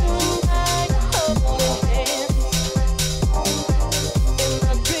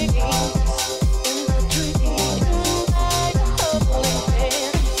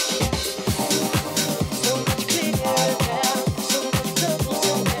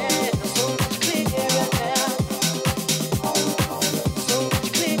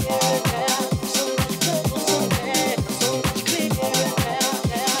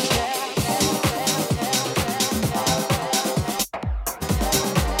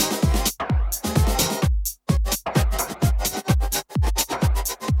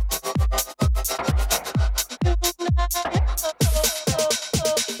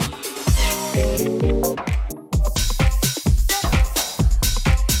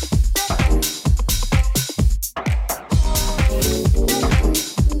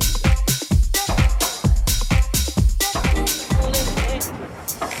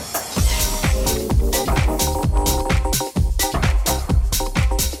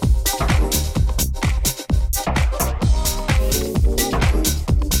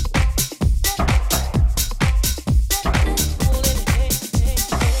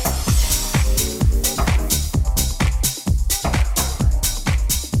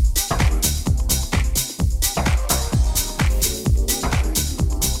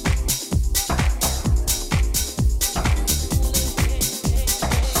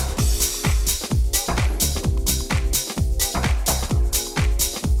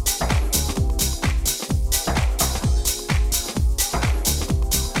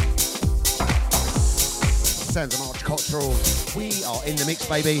 Sounds of March Cottrell. We are in the mix,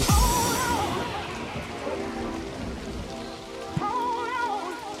 baby.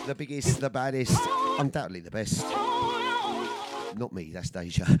 The biggest, the baddest, undoubtedly the best. Not me, that's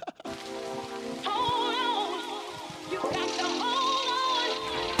Deja.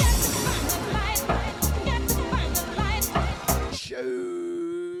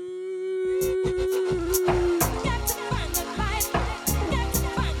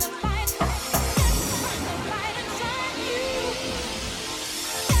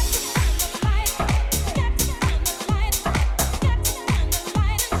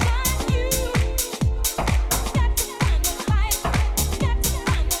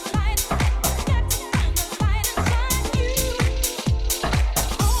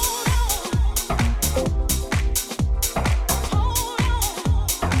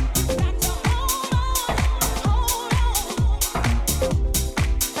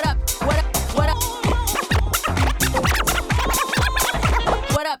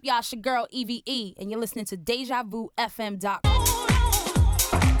 It's your girl EVE, and you're listening to DejaVuFM.com.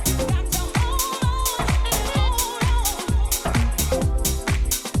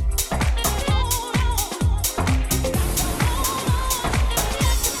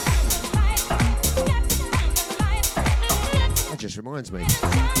 That just reminds me.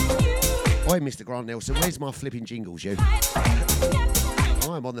 Oi, Mr. Grant Nelson, where's my flipping jingles, you?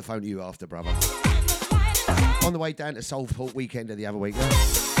 I'm on the phone to you after, brother. On the way down to Southport weekend of the other week.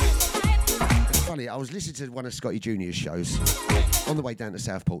 It's funny, I was listening to one of Scotty Junior's shows on the way down to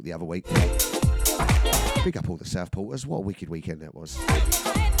Southport the other week. Big up all the Southporters. What a wicked weekend that was.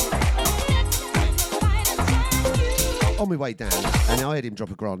 On my way down, and I heard him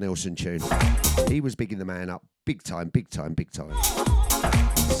drop a Grant Nelson tune. He was bigging the man up big time, big time, big time.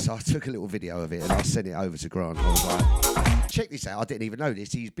 So I took a little video of it and I sent it over to Grant. I was like, check this out, I didn't even know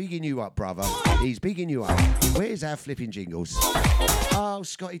this. He's bigging you up, brother. He's bigging you up. Where's our flipping jingles? Oh,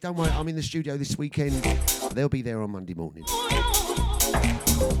 Scotty, don't worry, I'm in the studio this weekend. They'll be there on Monday morning.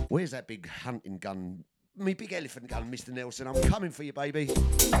 Where's that big hunting gun? Me big elephant gun, Mr. Nelson. I'm coming for you, baby.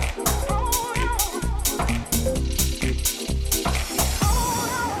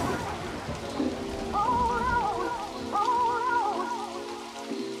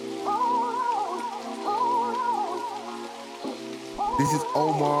 This is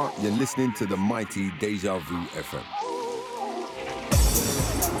Omar. You're listening to the mighty Deja Vu FM.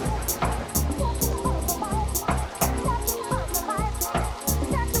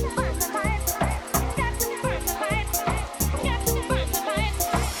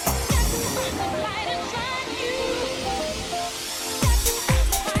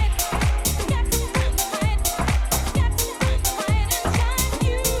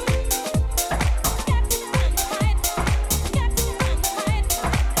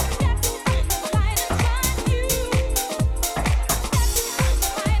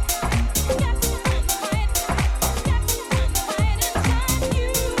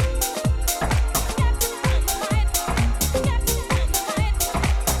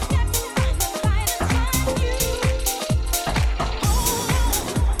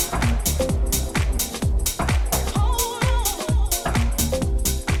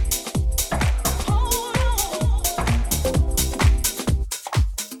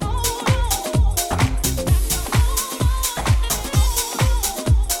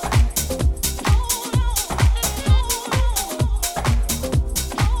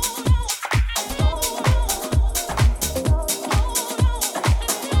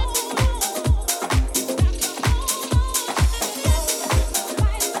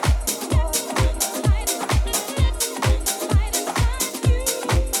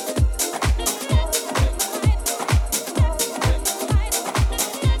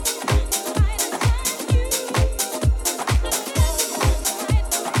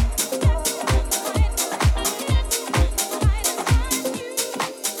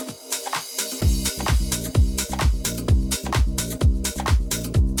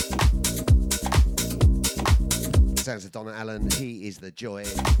 Sounds of Donna Allen. He is the joy.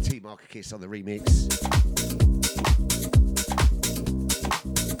 T Marker Kiss on the remix.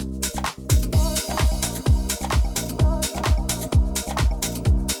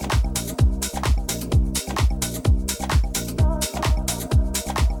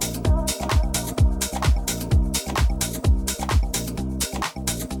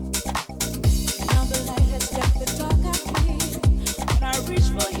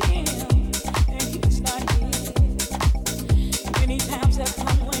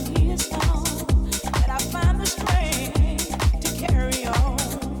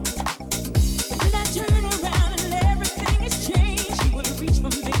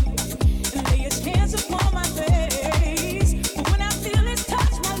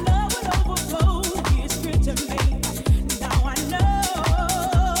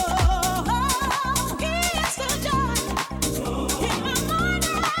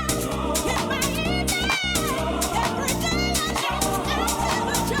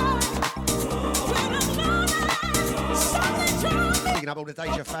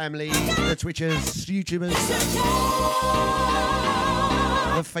 Family, the Twitchers, YouTubers,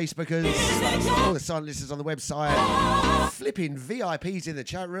 the Facebookers, all the silent listeners on the website, flipping VIPs in the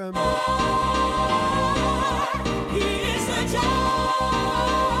chat room.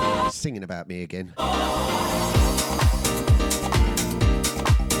 Singing about me again.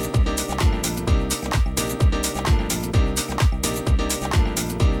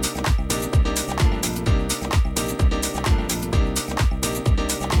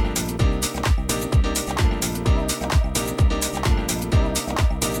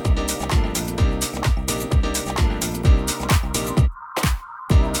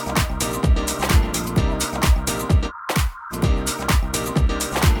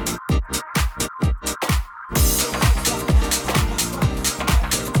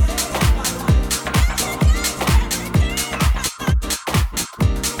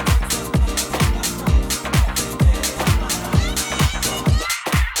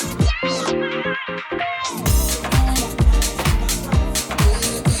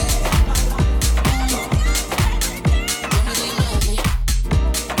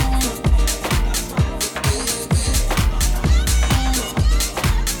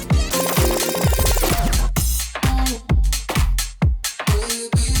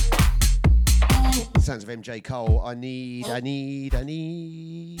 MJ Cole. I need.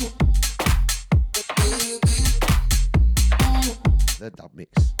 The dub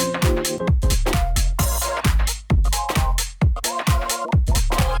mix.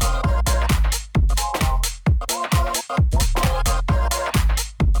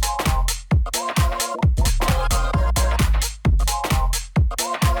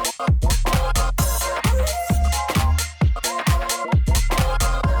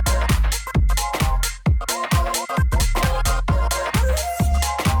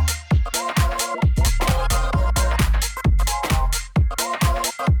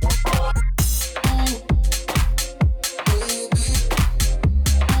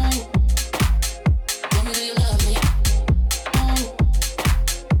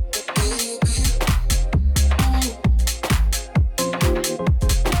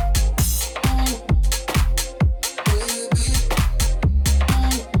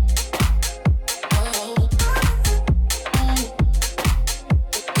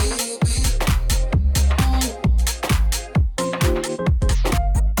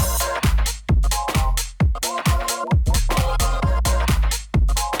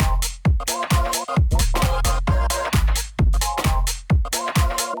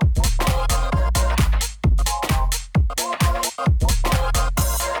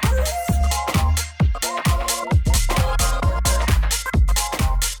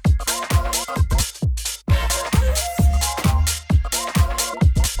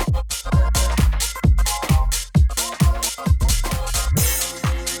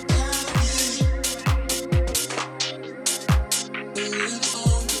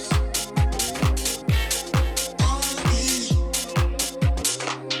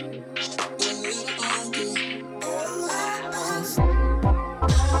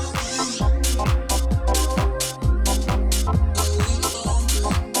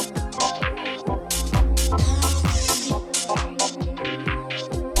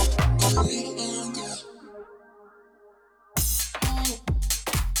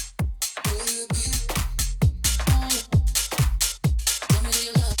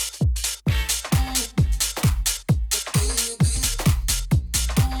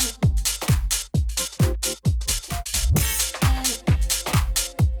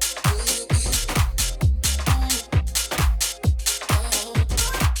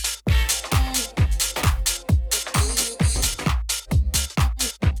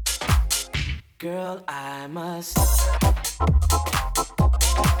 Girl, I must.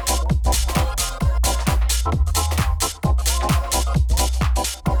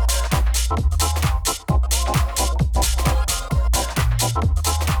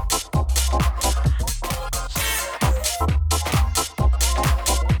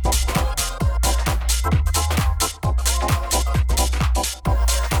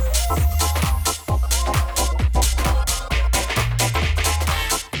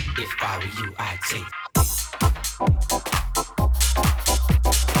 If I were you, I'd take.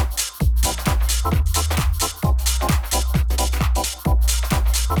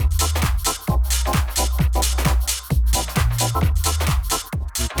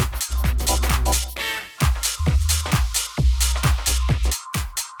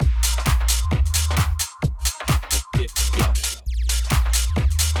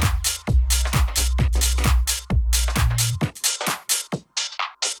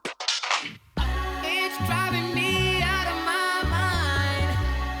 It's driving me out of my mind.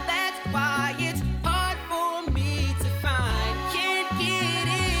 That's why it's hard for me to find. Can't get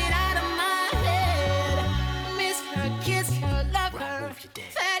it out of my head. Miss her, kiss her, love her.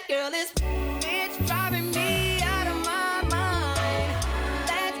 That girl is. It's driving me out of my mind.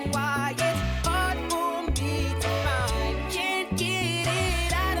 That's why it's hard for me to find. Can't get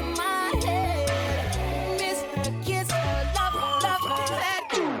it out of my head. Miss her, kiss her, love her, love her. That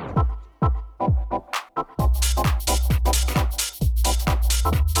girl.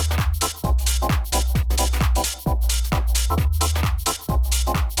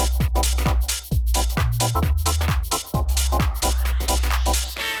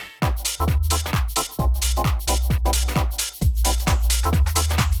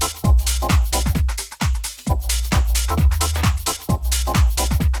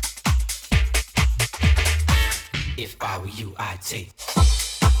 If I were you, I'd take.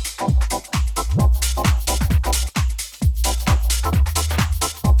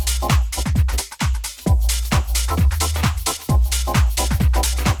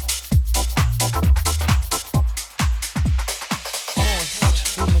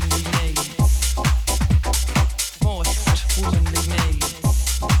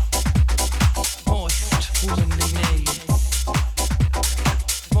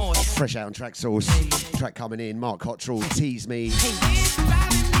 fresh out on Track Source. Track coming in, Mark Cottrell, Tease Me.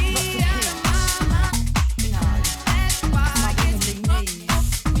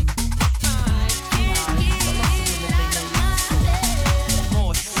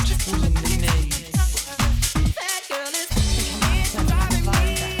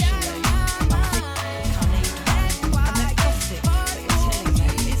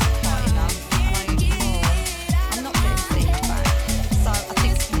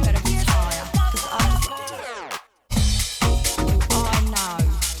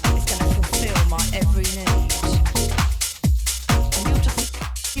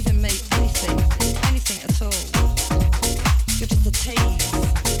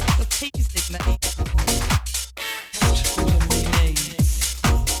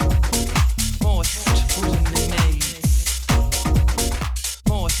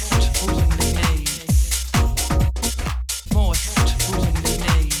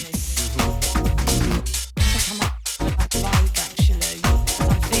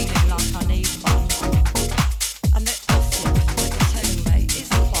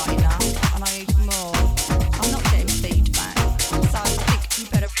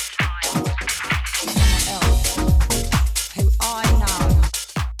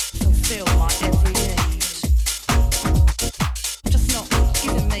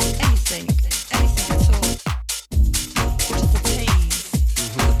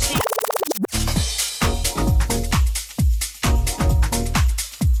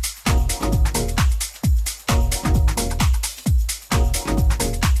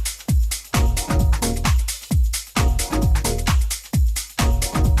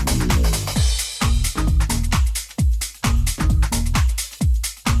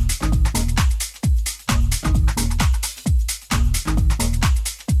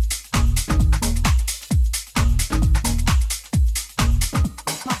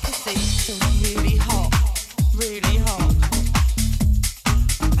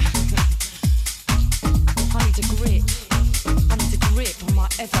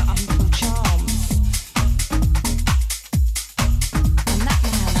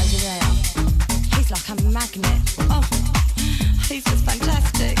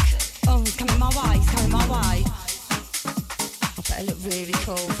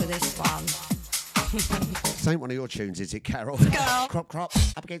 This ain't one of your tunes, is it, Carol? Crop, crop,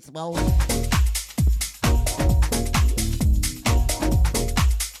 up against the wall.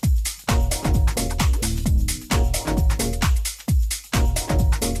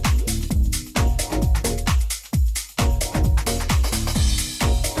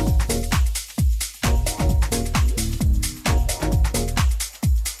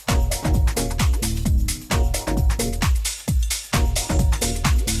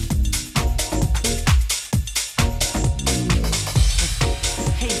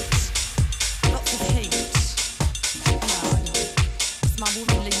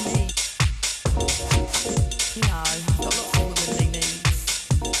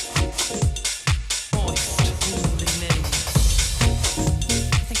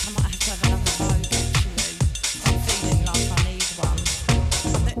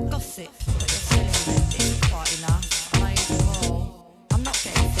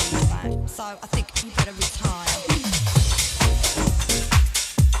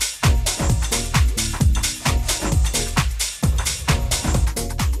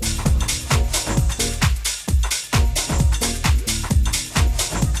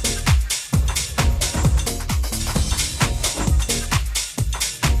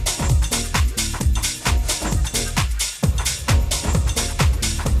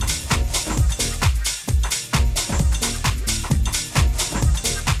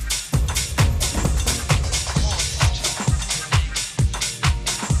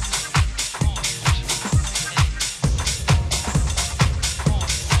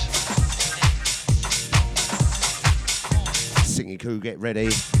 Get ready.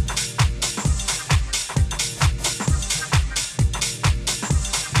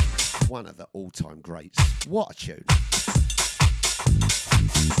 One of the all-time greats. What a tune.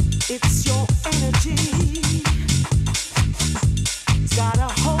 It's your energy. It's got a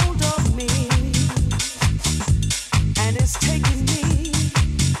hold of me. And it's taking me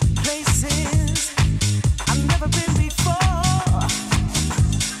places I've never been before.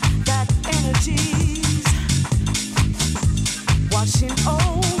 That energy's washing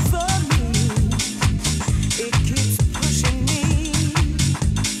over me. It keeps pushing me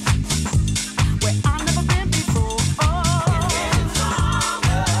where I've never been before. It's getting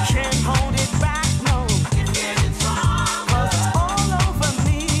stronger. Can't hold it back, no. It's getting stronger. 'Cause it's all over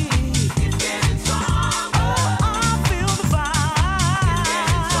me. It's getting stronger. Oh, I feel the vibe. It's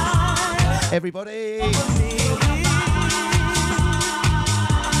getting stronger. Everybody.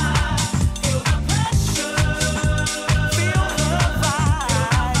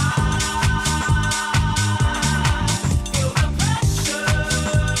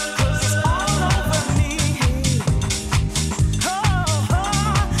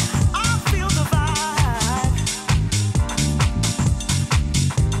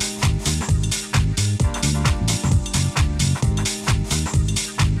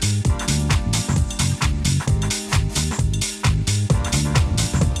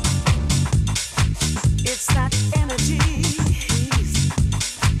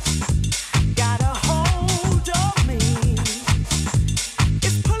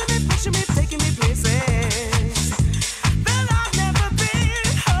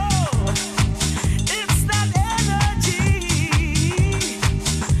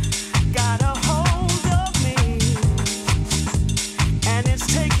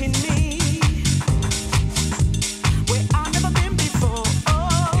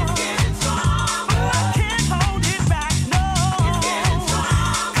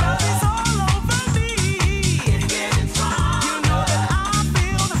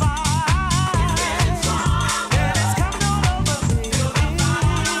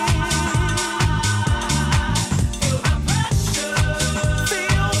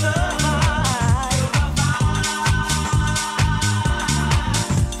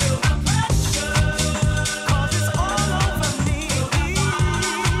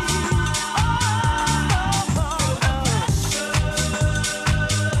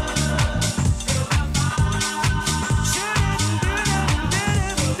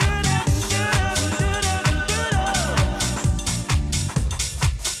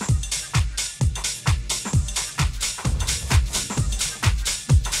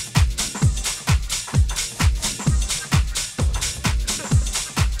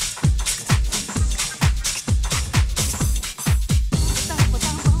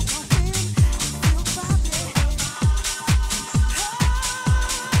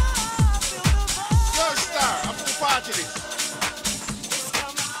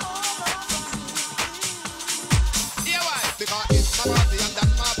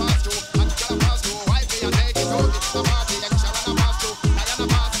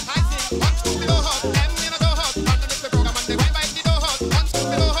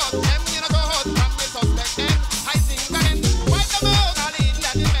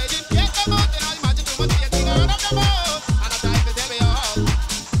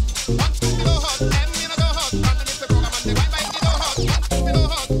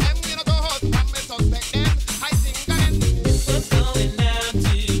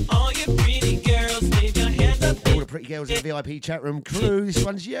 VIP chat room crew, this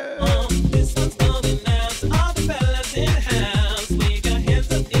one's you. This one's going out to all the fellas in the house. Wave your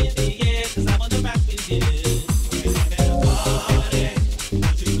hands up in the air, 'cause I wanna rock with you. We're having a party,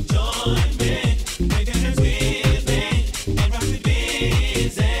 won't you join me? Wave your hands with me, and rock with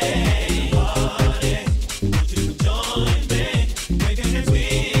busy. Party, won't you join me? Wave your hands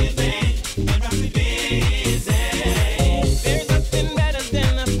with me, and rock with busy. There's nothing better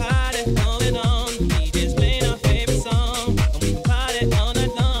than a party going on. DJ's playing our favorite song. All night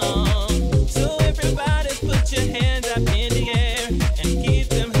long. So everybody put your hands up in the air and keep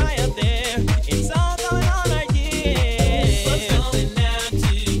them high up there. It's all going on right here. What's going down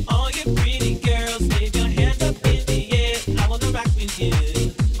to all you pretty girls? Leave your hands up in the air. I wanna rock with you.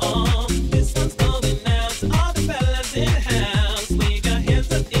 This one's going out to all the fellas in the house. Leave your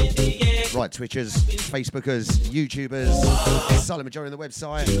hands up in the air. Right, Twitchers, Facebookers, YouTubers, silent majority on the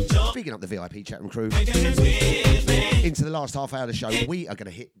website. Speaking up the VIP chat room crew. Into the last half hour of the show, we are going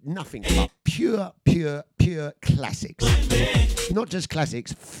to hit nothing but pure classics. Not just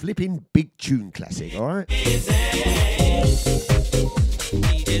classics, flipping big tune classic, all right?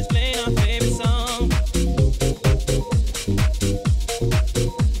 DJ's playing our favorite song.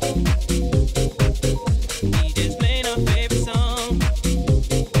 DJ's playing our favorite song.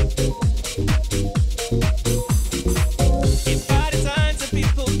 It's party time, so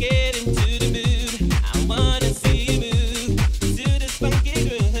people get into the mood. I wanna see you move to this funky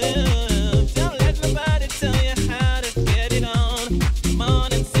groove. Don't let nobody tell you how to get it on. Come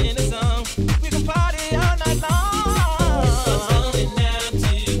on and sing a song. We can party all night long. This one's going out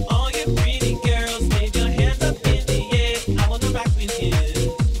to all you pretty girls.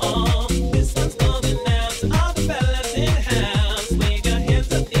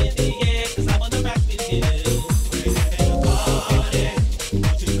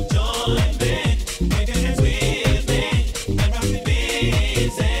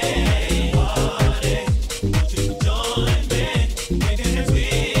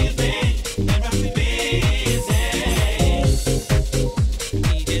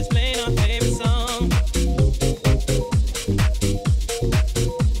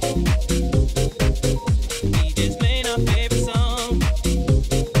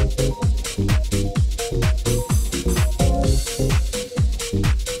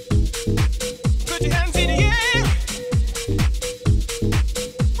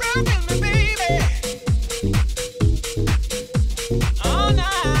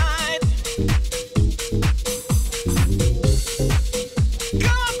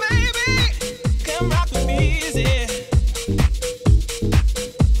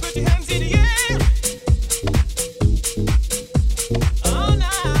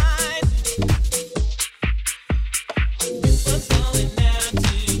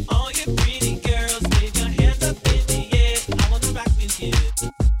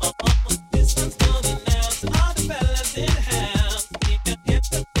 This one's going out to all the fellas in the house.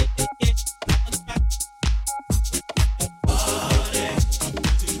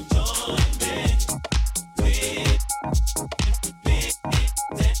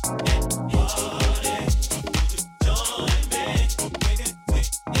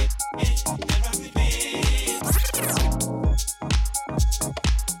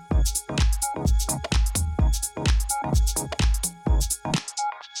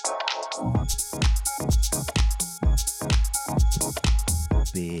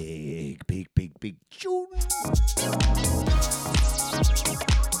 Big tune.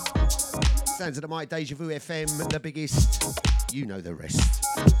 Sounds of the mic, Deja Vu FM, the biggest. You know the rest.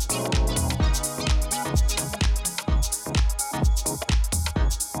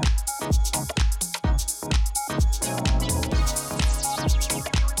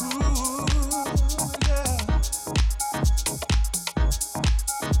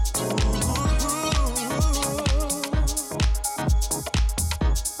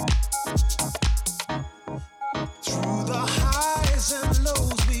 Through the highs and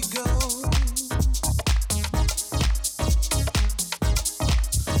lows we go.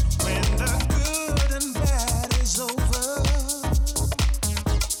 When the good and bad is over,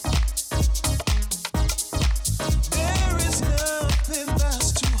 there is nothing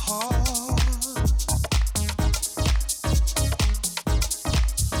that's too hard.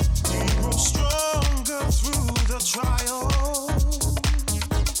 We grow stronger through the trials.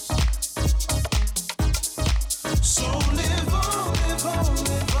 So live on, live on,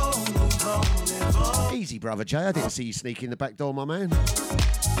 live on, live on, live on. Easy, Brother Jay. I didn't see you sneak in the back door, my man.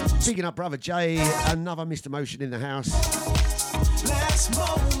 Picking up Brother Jay, another Mr. Motion in the house. Last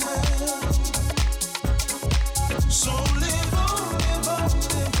moment. So live on, live on,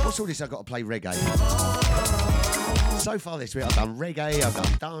 live on. What's all this? I've got to play reggae. So far this week, I've done reggae, I've done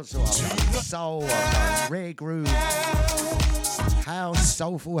dancehall, I've done soul, I've done rare groove, house,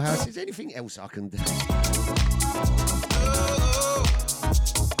 soulful house. Is there anything else I can do?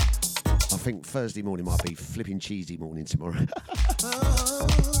 I think Thursday morning might be flipping cheesy morning tomorrow.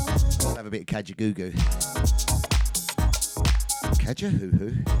 I'll have a bit of Kaja-goo-goo.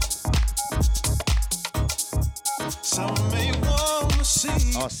 Kaja-hoo-hoo. Some may want to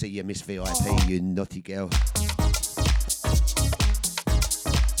see. I see you, Miss VIP, you naughty girl.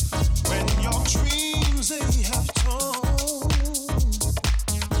 When your dreams they have told,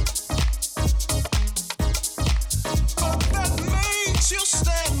 but that makes you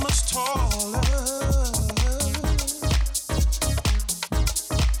stand much taller.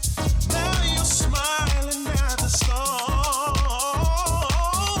 Now you're smiling at the stars.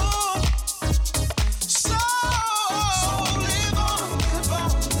 So live on, live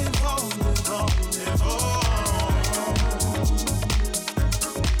on, live on, live on, live on.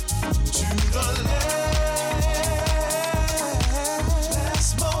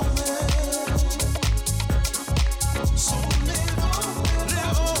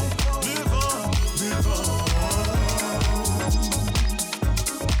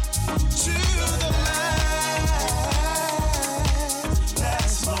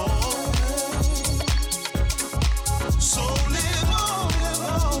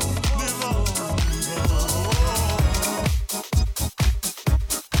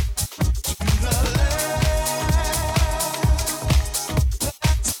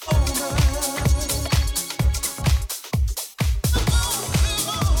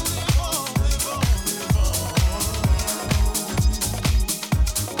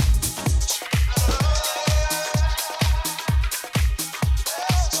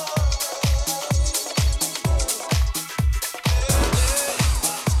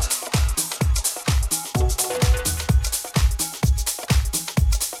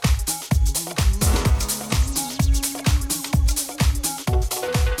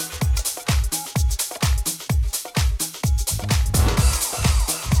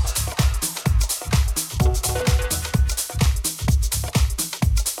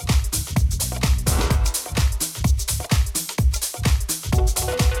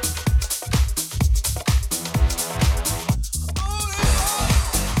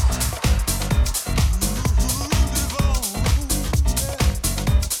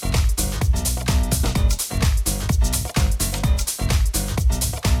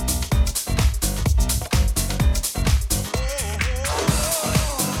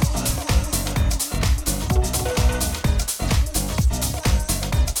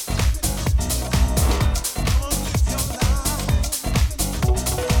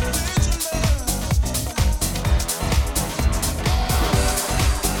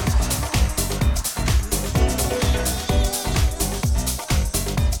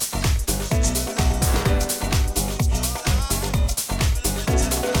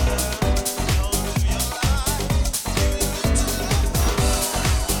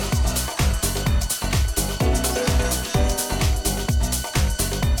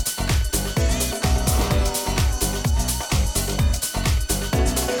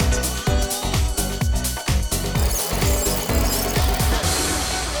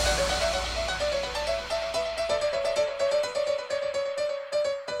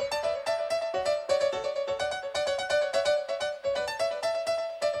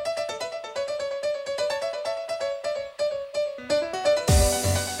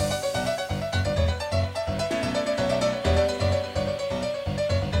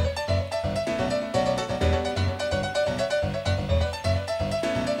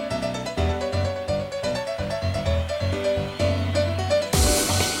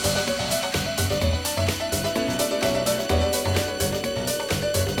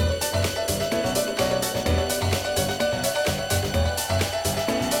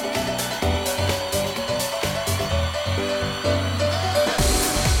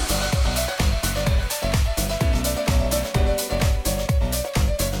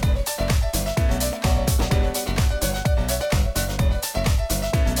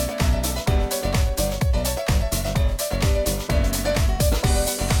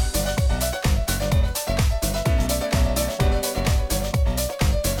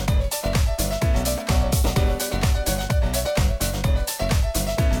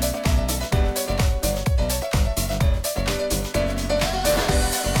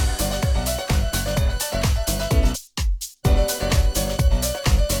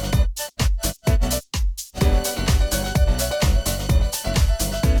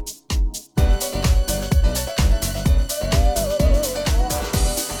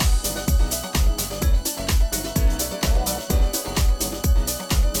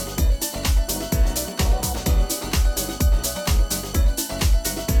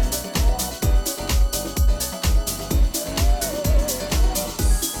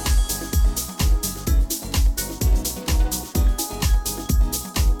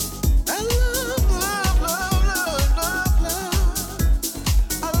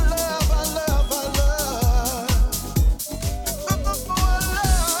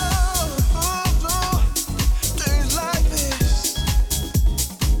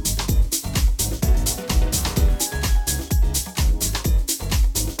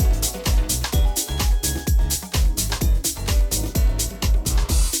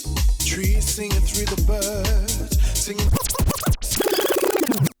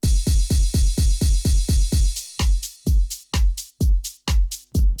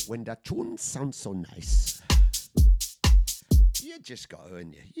 when the tunes sound so nice, you just go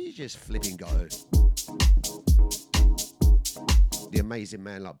and you just flipping go. The amazing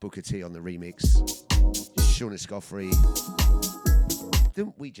man like Booker T on the remix, Shauna Scoffrey.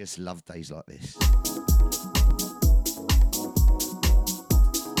 Don't we just love days like this?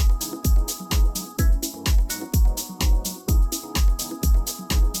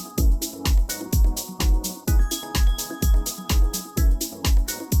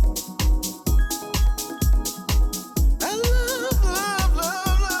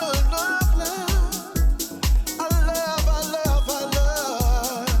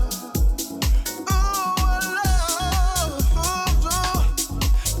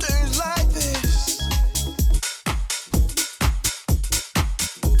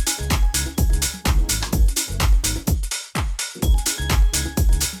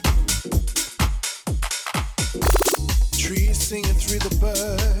 Singing through the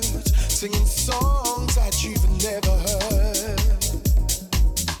birds, singing songs that you've never heard.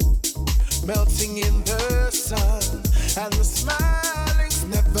 Melting in the sun, and the smiling's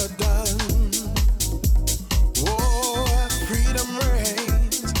never done. Oh, freedom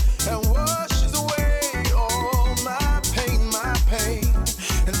reigns and washes away all my pain.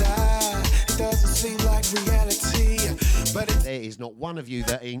 And it doesn't seem like reality, but there is not one of you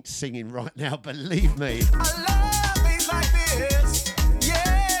that ain't singing right now, believe me. I love these like this.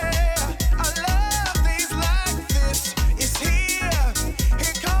 Yeah, I love these like this. It's here.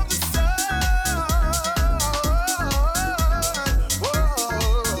 Here comes the sun. Whoa,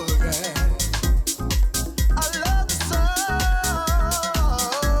 yeah. I love the sun.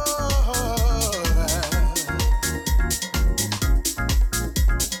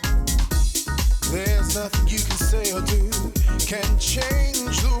 There's nothing you can say or do can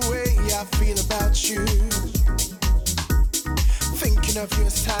change the way I feel about you. Thinking of you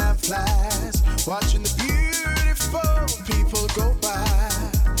as time flies, watching the beautiful people go by.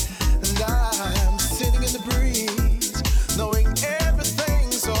 And I'm sitting in the breeze, knowing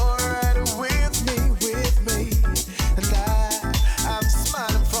everything's alright with me. And I'm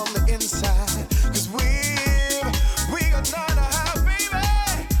smiling from the inside, 'cause we got none of how, baby.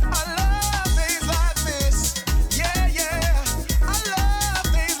 I love things like this. Yeah. I love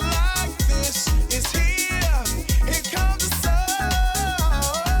things like this. It's here. Here comes the sun.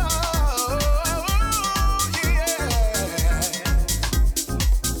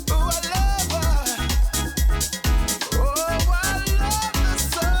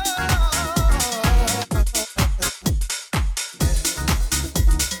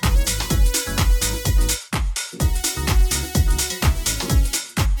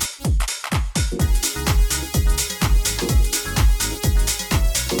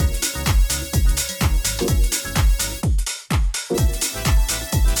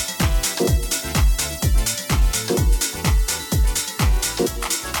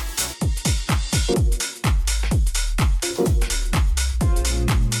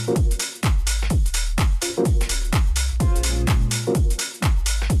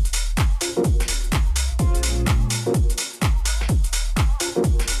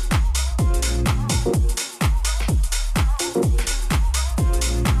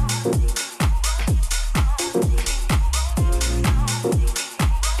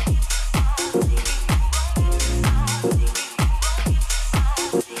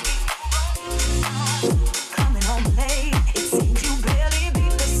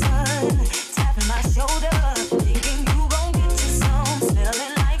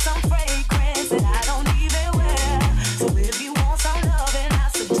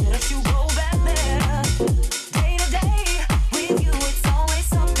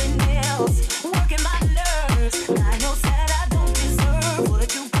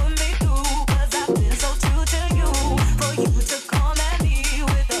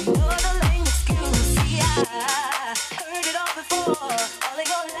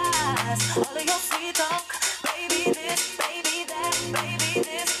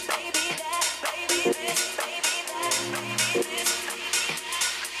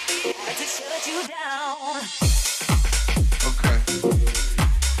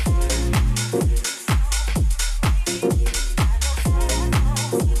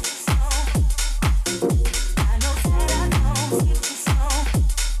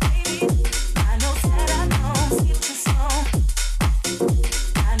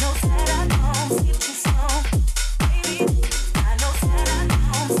 Skip your song.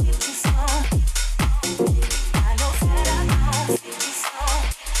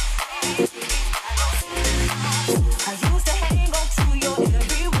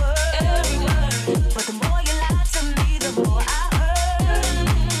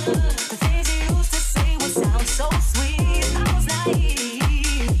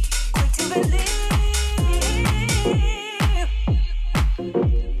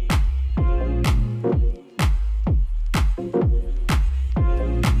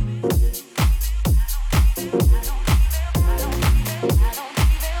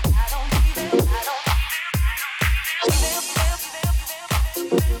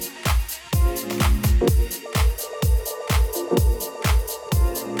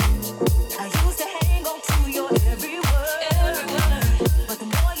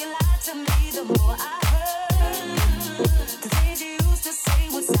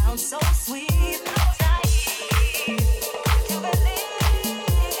 so sweet. I was naive to believe.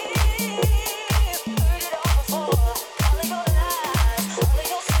 Heard it all before. All of your lies, all of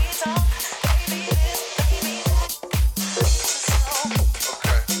your sweet talk. Baby this, baby that.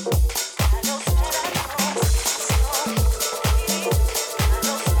 I know that I know.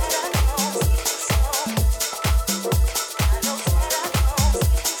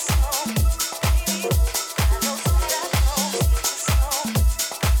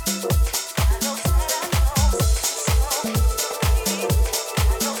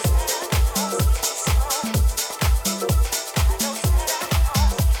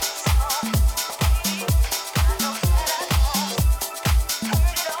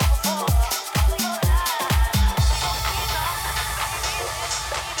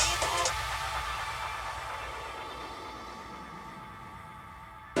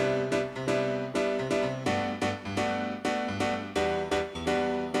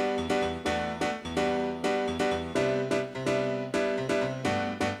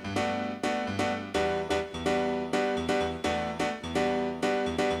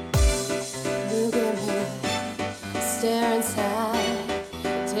 Look at me, stare inside,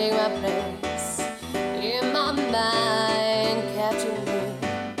 take my place in my mind, capture me,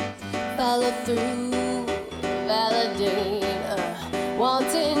 follow through, validate,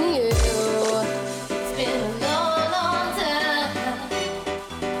 wanting you. It's been a long, long time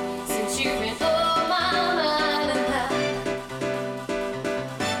since you've been on my mind, and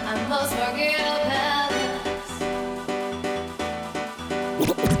I must forget about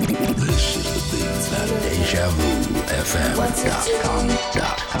This is the beat that Deja Vu FM.com.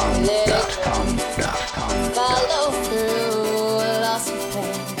 follow through, lost of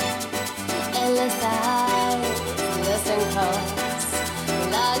pain, endless eyes, listening calls,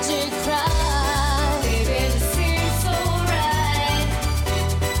 logic cries. Baby, this seems so right.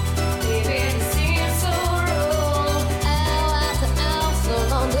 Baby, this seems so wrong. Hour after hour, so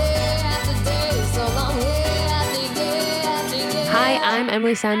long, day after day, so long, year after year after year. Hi, I'm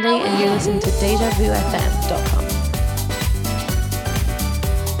Emily Sandy, and you're listening to DejaVuFM.com.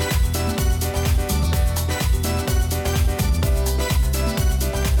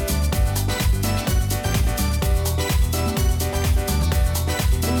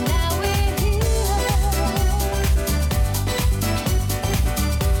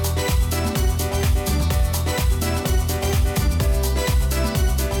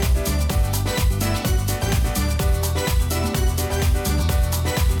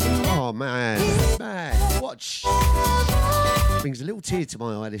 Oh man, watch. Brings a little tear to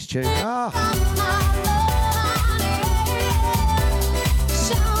my eye, this tune.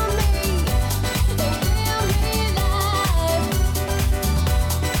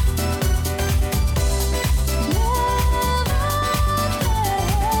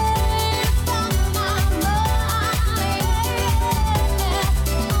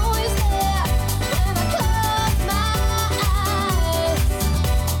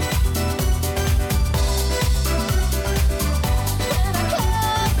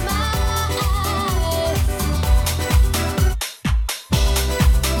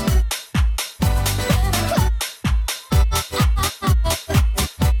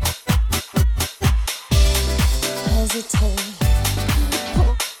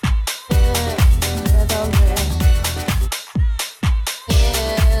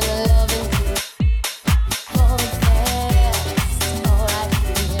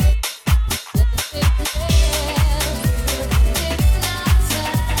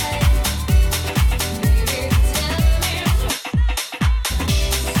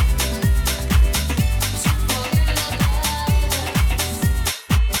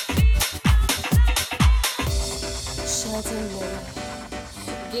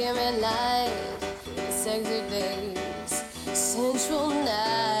 Give me light, sexy days, sensual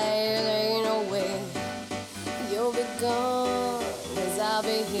night, there ain't no way you'll be gone, 'cause I'll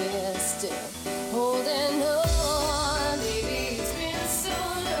be here still, holding on. Baby, it's been so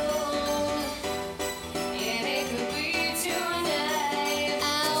long, and it could be tonight.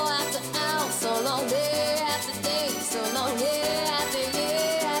 Hour after hour, so long, day after day, so long, year after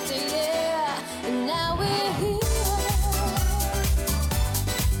year after year, and now we're here.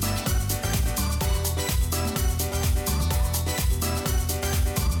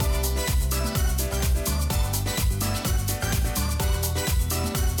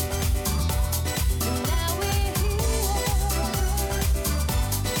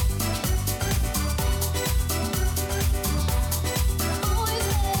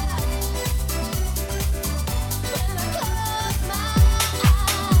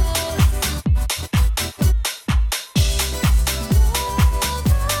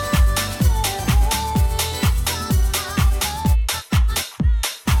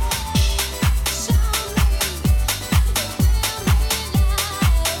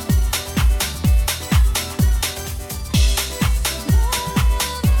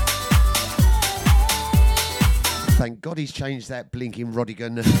 Thank God he's changed that blinking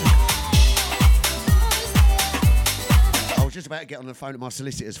Rodigan. I was just about to get on the phone to my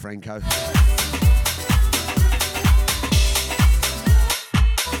solicitors, Franco.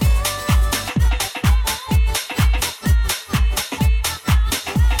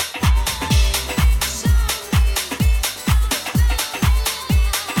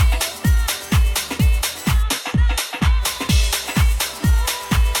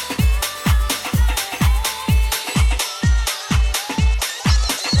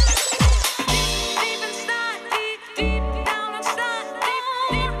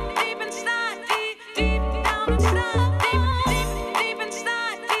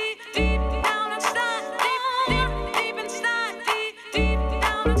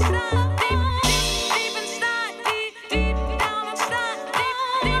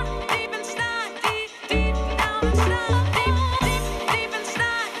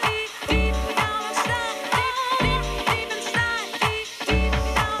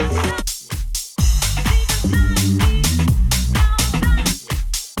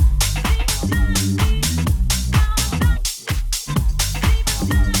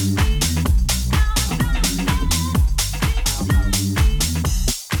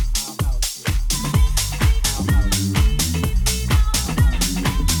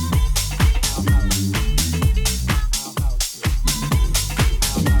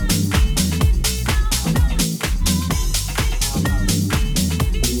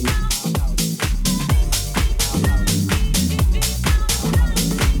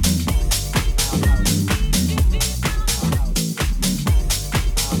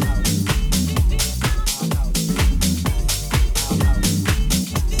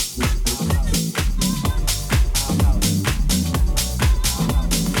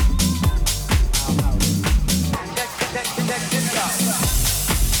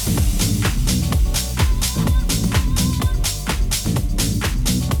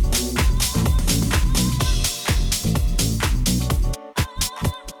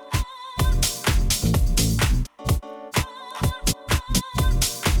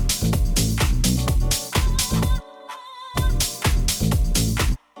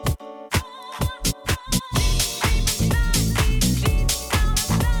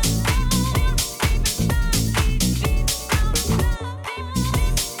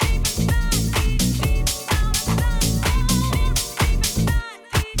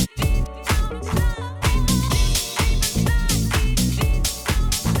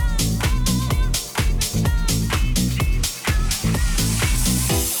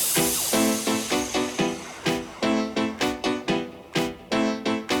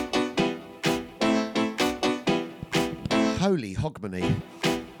 Holy hogmanay.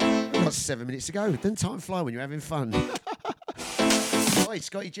 We've got 7 minutes to go. Doesn't time fly when you're having fun? Oi,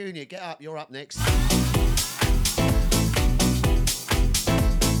 Scotty Jr., get up. You're up next.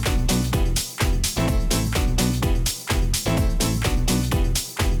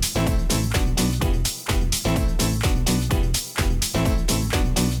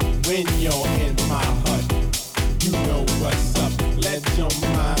 When you're in my hut, you know what's up. Let your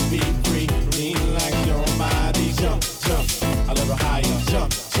mind be free. Relax your body. Jump, jump a little higher.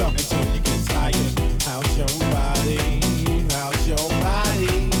 Jump, jump until you get tired. How's your body? How's your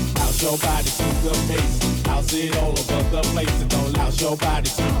body? How's your body to the bass? How's it all over the place? And don't louse your body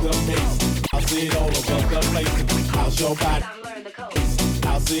to the bass. How's it all over the place? How's your body?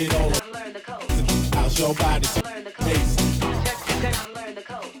 How's it all over? How's your body to the bass?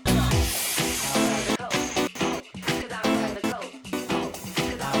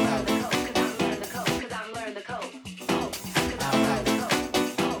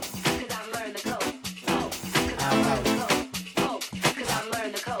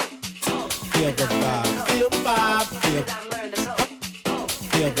 Feel the vibe, feel the vibe,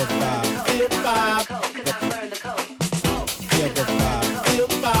 feel the vibe, feel the vibe, feel the vibe, feel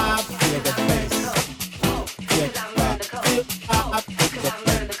the vibe, feel the bass, feel the vibe, feel the vibe, feel the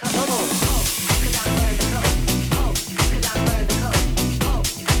bass. Come on.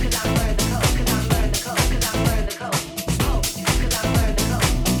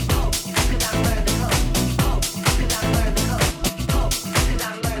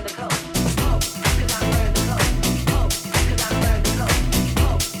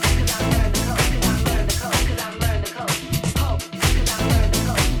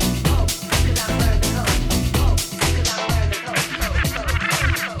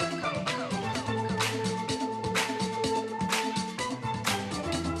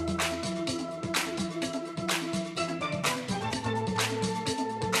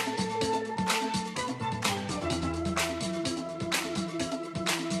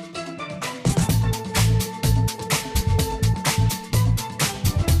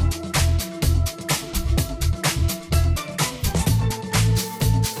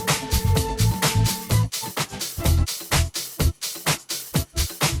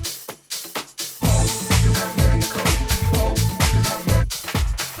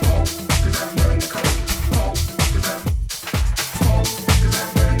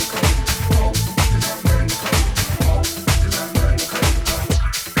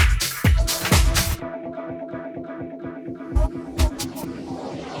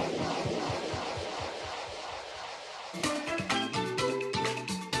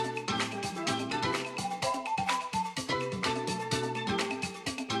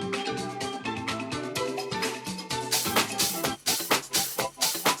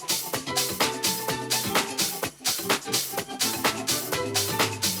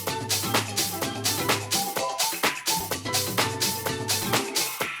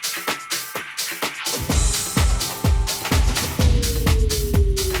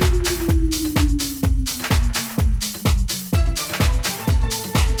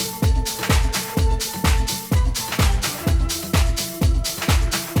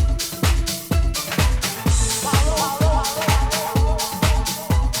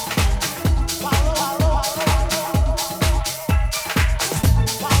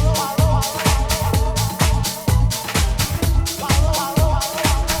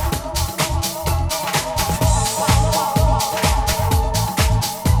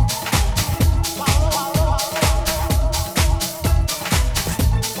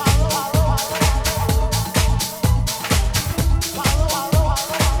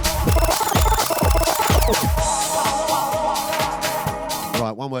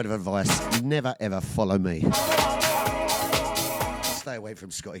 one word of advice. Never, ever follow me. Stay away from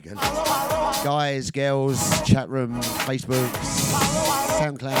Scotty again. Guys, girls, chat room, Facebook,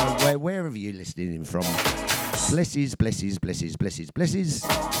 SoundCloud, wherever you're listening in from. Blesses, blesses, blesses, blesses, blesses.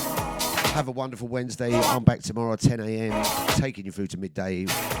 Have a wonderful Wednesday. I'm back tomorrow, 10 a.m, taking you through to midday.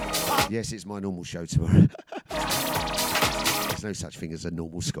 Yes, it's my normal show tomorrow. There's no such thing as a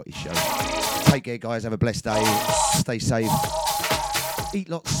normal Scottish show. Take care, guys. Have a blessed day. Stay safe. Eat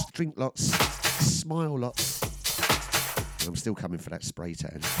lots, drink lots, smile lots. I'm still coming for that spray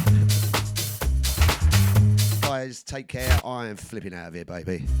tan. Guys, take care. I am flipping out of here,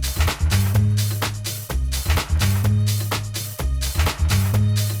 baby.